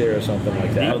bottle share or something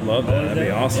like that. I would love that. That'd be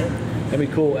awesome. That'd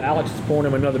be cool. Alex is pouring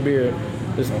him another beer.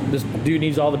 This dude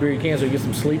needs all the beer he can so he gets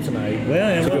some sleep tonight. Well,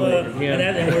 and, So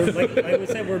we're, like we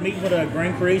said, we're meeting with a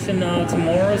Grand Creation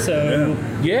tomorrow, so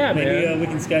Yeah, maybe man. we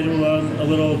can schedule a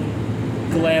little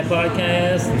collab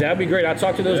podcast. That'd be great. I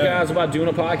talked to those guys about doing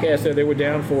a podcast there. They were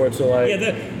down for it. So like,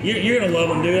 Yeah, you're gonna love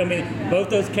them, dude. I mean, both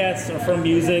those cats are from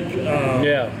music.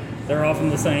 They're all from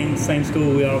the same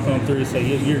school we all come through, so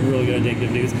you're really gonna dig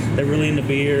them dudes. They're really into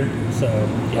beer, so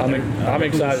yeah, I'm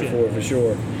excited for it for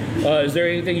sure. Is there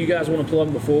anything you guys want to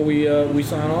plug before we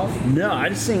sign off? No, I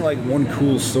just think like one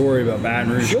cool story about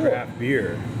Baton Rouge Sure. craft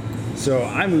beer. So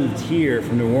I moved here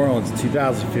from New Orleans in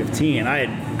 2015. I had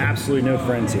absolutely no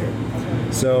friends here.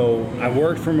 So I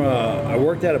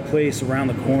worked at a place around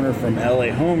the corner from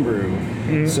LA Homebrew.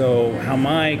 Mm-hmm. So how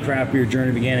my craft beer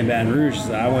journey began in Baton Rouge is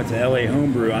that I went to LA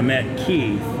Homebrew. I met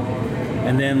Keith,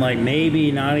 and then like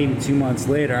maybe not even 2 months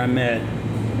later, I met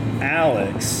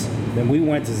Alex. Then we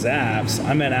went to Zapp's.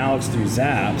 I met Alex through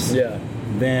Zapp's. Yeah.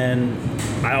 Then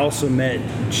I also met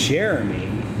Jeremy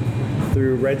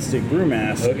through Red Stick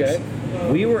Brewmasters. Okay.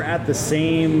 We were at the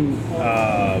same.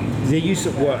 They used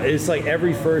to. Well, it's like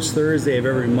every first Thursday of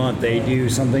every month they do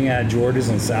something at George's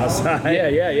on Southside.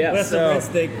 Yeah. That's the Red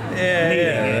Stick.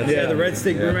 The Red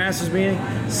Stick Brewmasters meeting.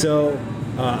 So.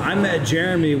 I met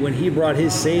Jeremy when he brought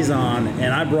his Saison,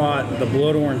 and I brought the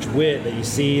Blood Orange Wit that you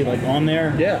see like on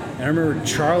there. Yeah. And I remember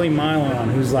Charlie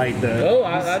Milon, who's like the. Oh,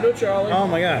 I know Charlie. Oh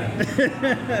my God.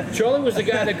 Charlie was the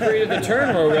guy that created the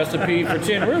turn row recipe for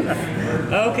Tin Roof.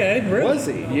 Okay, really? Was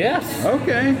he? Yes.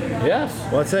 Okay. Yes.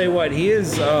 Well, I'll tell you what, he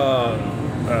is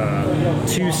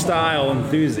two style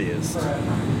enthusiast.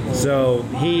 So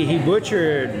he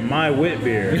butchered my wit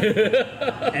beer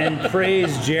and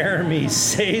praised Jeremy's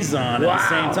Saison at the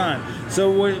same time.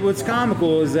 So what's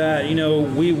comical is that, you know,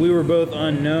 we were both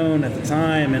unknown at the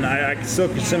time, and I still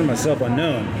consider myself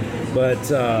unknown. But,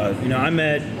 you know, I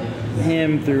met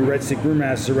him through Red Stick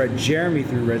Brewmasters, I met Jeremy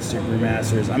through Red Stick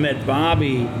Brewmasters. I met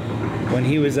Bobby when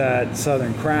he was at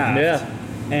Southern Craft. Yeah.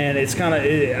 And it's kind of,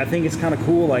 I think it's kind of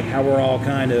cool, like how we're all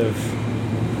kind of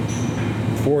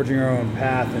forging our own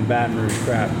path in Baton Rouge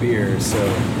craft beer. So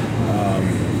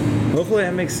hopefully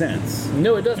that makes sense.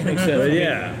 No, it does make sense. But I mean,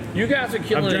 yeah. you guys are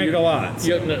killing I've it. drank a lot.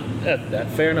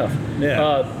 Fair enough.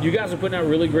 Yeah. You guys are putting out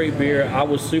really great beer. I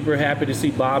was super happy to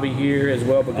see Bobby here as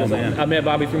well because I met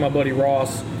Bobby through my buddy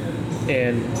Ross.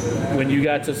 And when you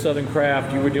got to Southern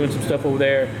Craft, you were doing some stuff over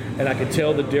there, and I could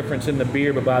tell the difference in the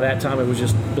beer. But by that time, it was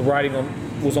just the writing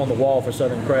was on the wall for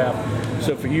Southern Craft.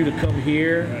 So for you to come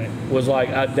here was like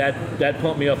that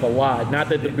pumped me up a lot. Not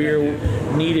that the beer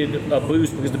needed a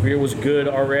boost because the beer was good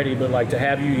already, but like to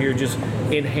have you here just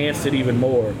enhanced it even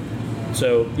more.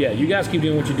 So yeah, you guys keep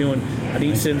doing what you're doing. I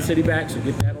need Sin City back, so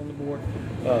get that on the board.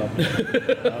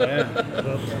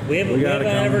 We have an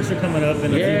anniversary coming up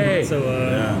in a few months, so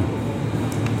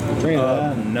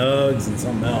nugs and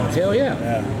something else. Hell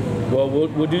yeah. Well,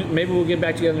 we'll do. Maybe we'll get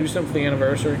back together and do something for the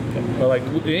anniversary. Or like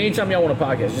anytime y'all want a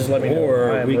podcast, just let me know.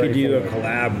 Or we could do a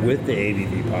collab with the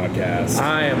ABV podcast.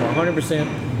 I am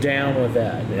 100% down with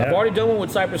that. Yeah. I've already done one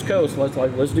with Cypress Coast. Let's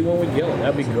do one with Gilla.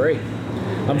 That'd be great.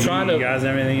 I'm trying to. You guys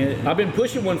have anything? I've been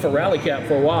pushing one for Rally Cap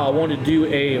for a while. I wanted to do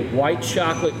a white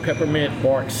chocolate peppermint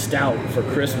bark stout for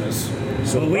Christmas.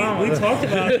 So we talked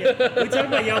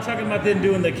about y'all talking about them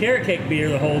doing the carrot cake beer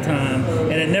the whole time,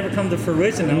 and it never come to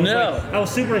fruition. I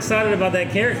was super excited about that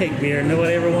carrot cake beer, and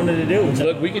nobody ever wanted to do it.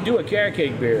 Look, we could do a carrot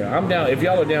cake beer. I'm down if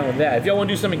y'all are down with that. If y'all want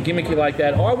to do something gimmicky like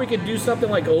that, or we could do something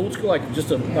like old school, like just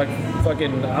a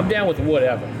fucking. I'm down with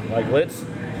whatever. Like let's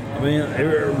I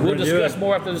mean, We'll discuss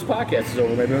more after this podcast is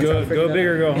over. Maybe Go big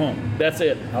or go home. That's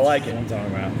it. I like it. That's what I'm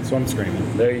talking about. That's what I'm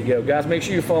screaming. There you go, guys. Make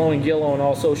sure you're following Gilla on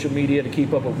all social media to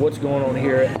keep up with what's going on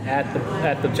here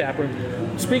at the tap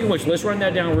room. Speaking of which, let's run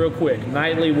that down real quick.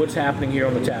 Nightly, what's happening here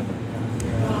on the tap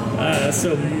room?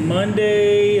 So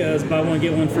Monday is buy one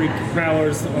get one free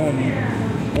growlers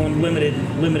on limited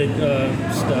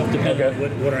stuff, depending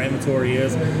on what our inventory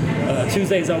is.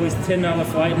 Tuesday is always $10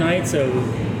 flight night, so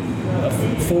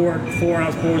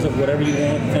 4-ounce pours of whatever you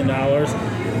want,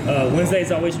 $10. Wednesday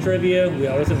is always trivia. We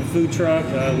always have a food truck,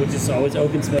 which is always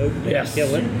open smoke. Yes.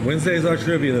 Kill it. Wednesday's our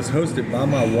trivia that's hosted by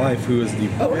my wife, who is the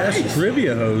best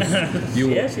trivia host you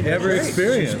will she does ever great.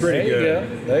 experience. She's pretty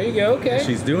good. There you go. Okay.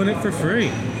 She's doing it for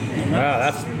free.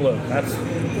 Wow,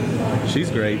 She's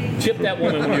great. tip that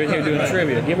woman when you're here doing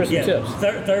trivia. Give her some tips.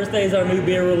 Thursday is our new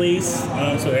beer release.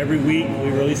 So every week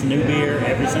we release a new beer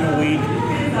every single week.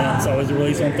 It's always a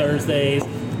release on Thursdays.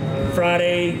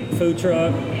 Friday, food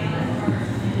truck.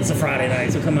 It's a Friday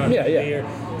night, so come out and get beer.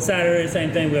 Saturday,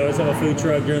 same thing. We always have a food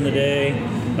truck during the day.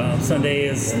 Sunday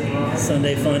is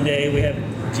Sunday Fun Day. We have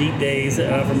Jeep days.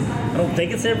 I don't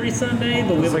think it's every Sunday,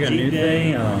 but we have like a Jeep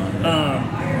day.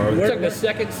 It's like the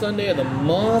second Sunday of the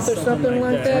month or something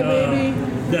like that, maybe?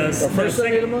 The First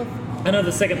Sunday of the month? I know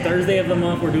the second Thursday of the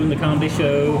month we're doing the comedy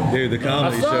show. Dude, the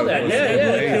comedy I saw show that. was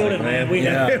Yeah, They killed it, amazing,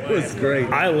 man. It was great.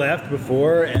 I left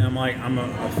before, and I'm like, I'm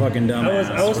a fucking dumbass.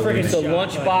 I was freaking The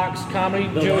shocked, Lunchbox comedy,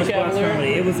 the Joey Lunchbox Cavalier?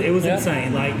 comedy. It was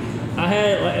insane. Like I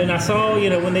had, and I saw,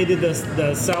 when they did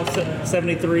the South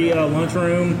 73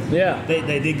 lunchroom. Yeah. They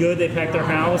did good. They packed their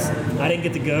house. I didn't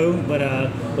get to go, but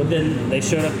then they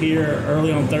showed up here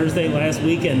early on Thursday last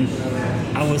week, and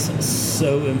I was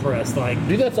so impressed. Like,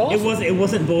 Dude, that's awesome. It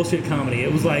wasn't bullshit comedy.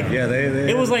 It was like they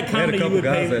it was like had a comedy you couple would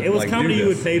guys pay. that, It was like, comedy do you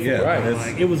would this. pay for. Yeah, Right. it's-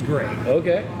 Like, it was great.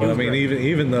 Okay. But I mean,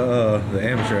 even the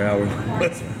amateur hour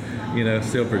was,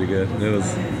 still pretty good. It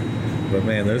was, but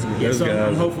man, those So I'm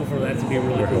guys hopeful for that to be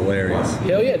really were cool. hilarious.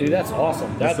 Hell yeah, dude, that's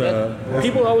awesome. That's-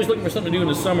 People are always looking for something to do in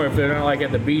the summer if they're not like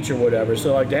at the beach or whatever.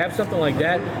 So like to have something like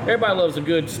that, everybody loves a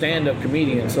good stand-up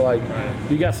comedian. So like,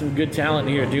 you got some good talent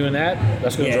here doing that.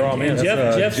 That's gonna draw them in. and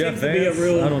That's- Jeff Jeff seems to be a Vance.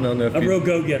 real, I don't know if a you- real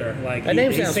go-getter. Like That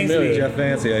name sounds seems to be- familiar. Jeff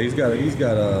Vance, yeah, he's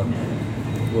got a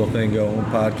little thing going on,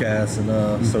 podcasts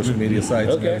and social media sites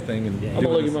and Okay. everything, and I'm gonna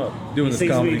look him up. doing He this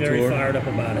seems to comedy be very tour. fired up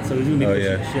about it, so he's gonna be Oh, pushing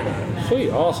yeah. the shit out of it. Sweet,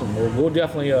 awesome. Well, we'll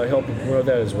definitely help you grow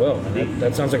that as well.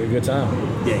 That sounds like a good time.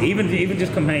 Yeah, even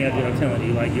just come hang out, dude. I'm telling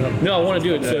you, like you. No, I want to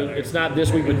do it. So it's not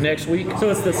this week, but next week. So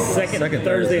it's the second Second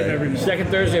Thursday of Thursday. every month. Second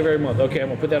Thursday of every month. Okay, I'm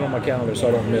gonna put that on my calendar so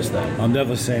I don't miss that. I'm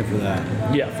definitely saying for that.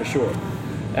 Yeah, for sure.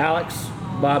 Alex,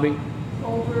 Bobby,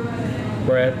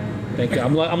 Brad, thank you.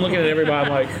 I'm looking at everybody.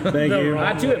 I'm like, Thank you.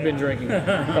 I too have been drinking.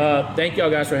 Thank y'all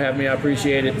guys for having me. I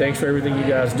appreciate it. Thanks for everything you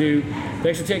guys do.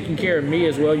 Thanks for taking care of me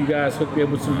as well. You guys hook me up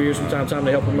with some beers from time to time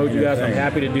to help promote you guys. I'm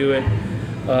happy to do it.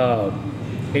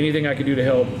 Anything I can do to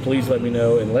help, please let me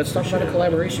know. And let's talk about a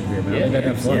collaboration beer, man. I think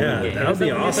that'd be fun. Yeah, that would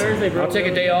be awesome. Thursday, bro. I'll take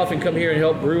a day off and come here and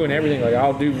help brew and everything. Like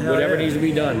I'll do whatever yeah. needs to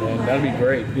be done, man. That'd be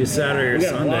great. Be a Saturday or We got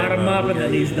Sunday. a lot of mopping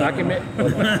that needs I done. can make.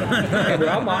 Hey, bro,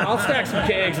 I'll stack some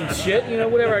kegs and shit.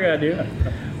 Whatever I gotta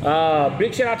do.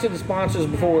 Big shout out to the sponsors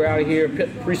before we're out of here.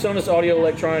 PreSonus Audio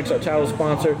Electronics, our title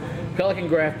sponsor. Pelican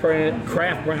Craft Brand.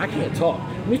 I can't talk.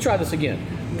 Let me try this again.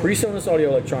 PreSonus Audio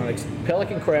Electronics,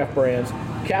 Pelican Craft Brands,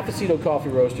 Cafecito Coffee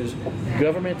Roasters,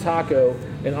 Government Taco,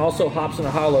 and also Hops and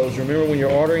Hollows. Remember, when you're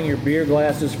ordering your beer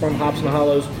glasses from Hops and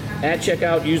Hollows, at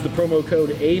checkout, use the promo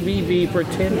code ABV for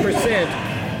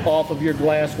 10% off of your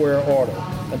glassware order.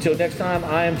 Until next time,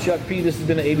 I am Chuck P. This has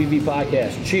been the ABV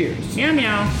Podcast. Cheers. Meow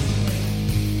meow.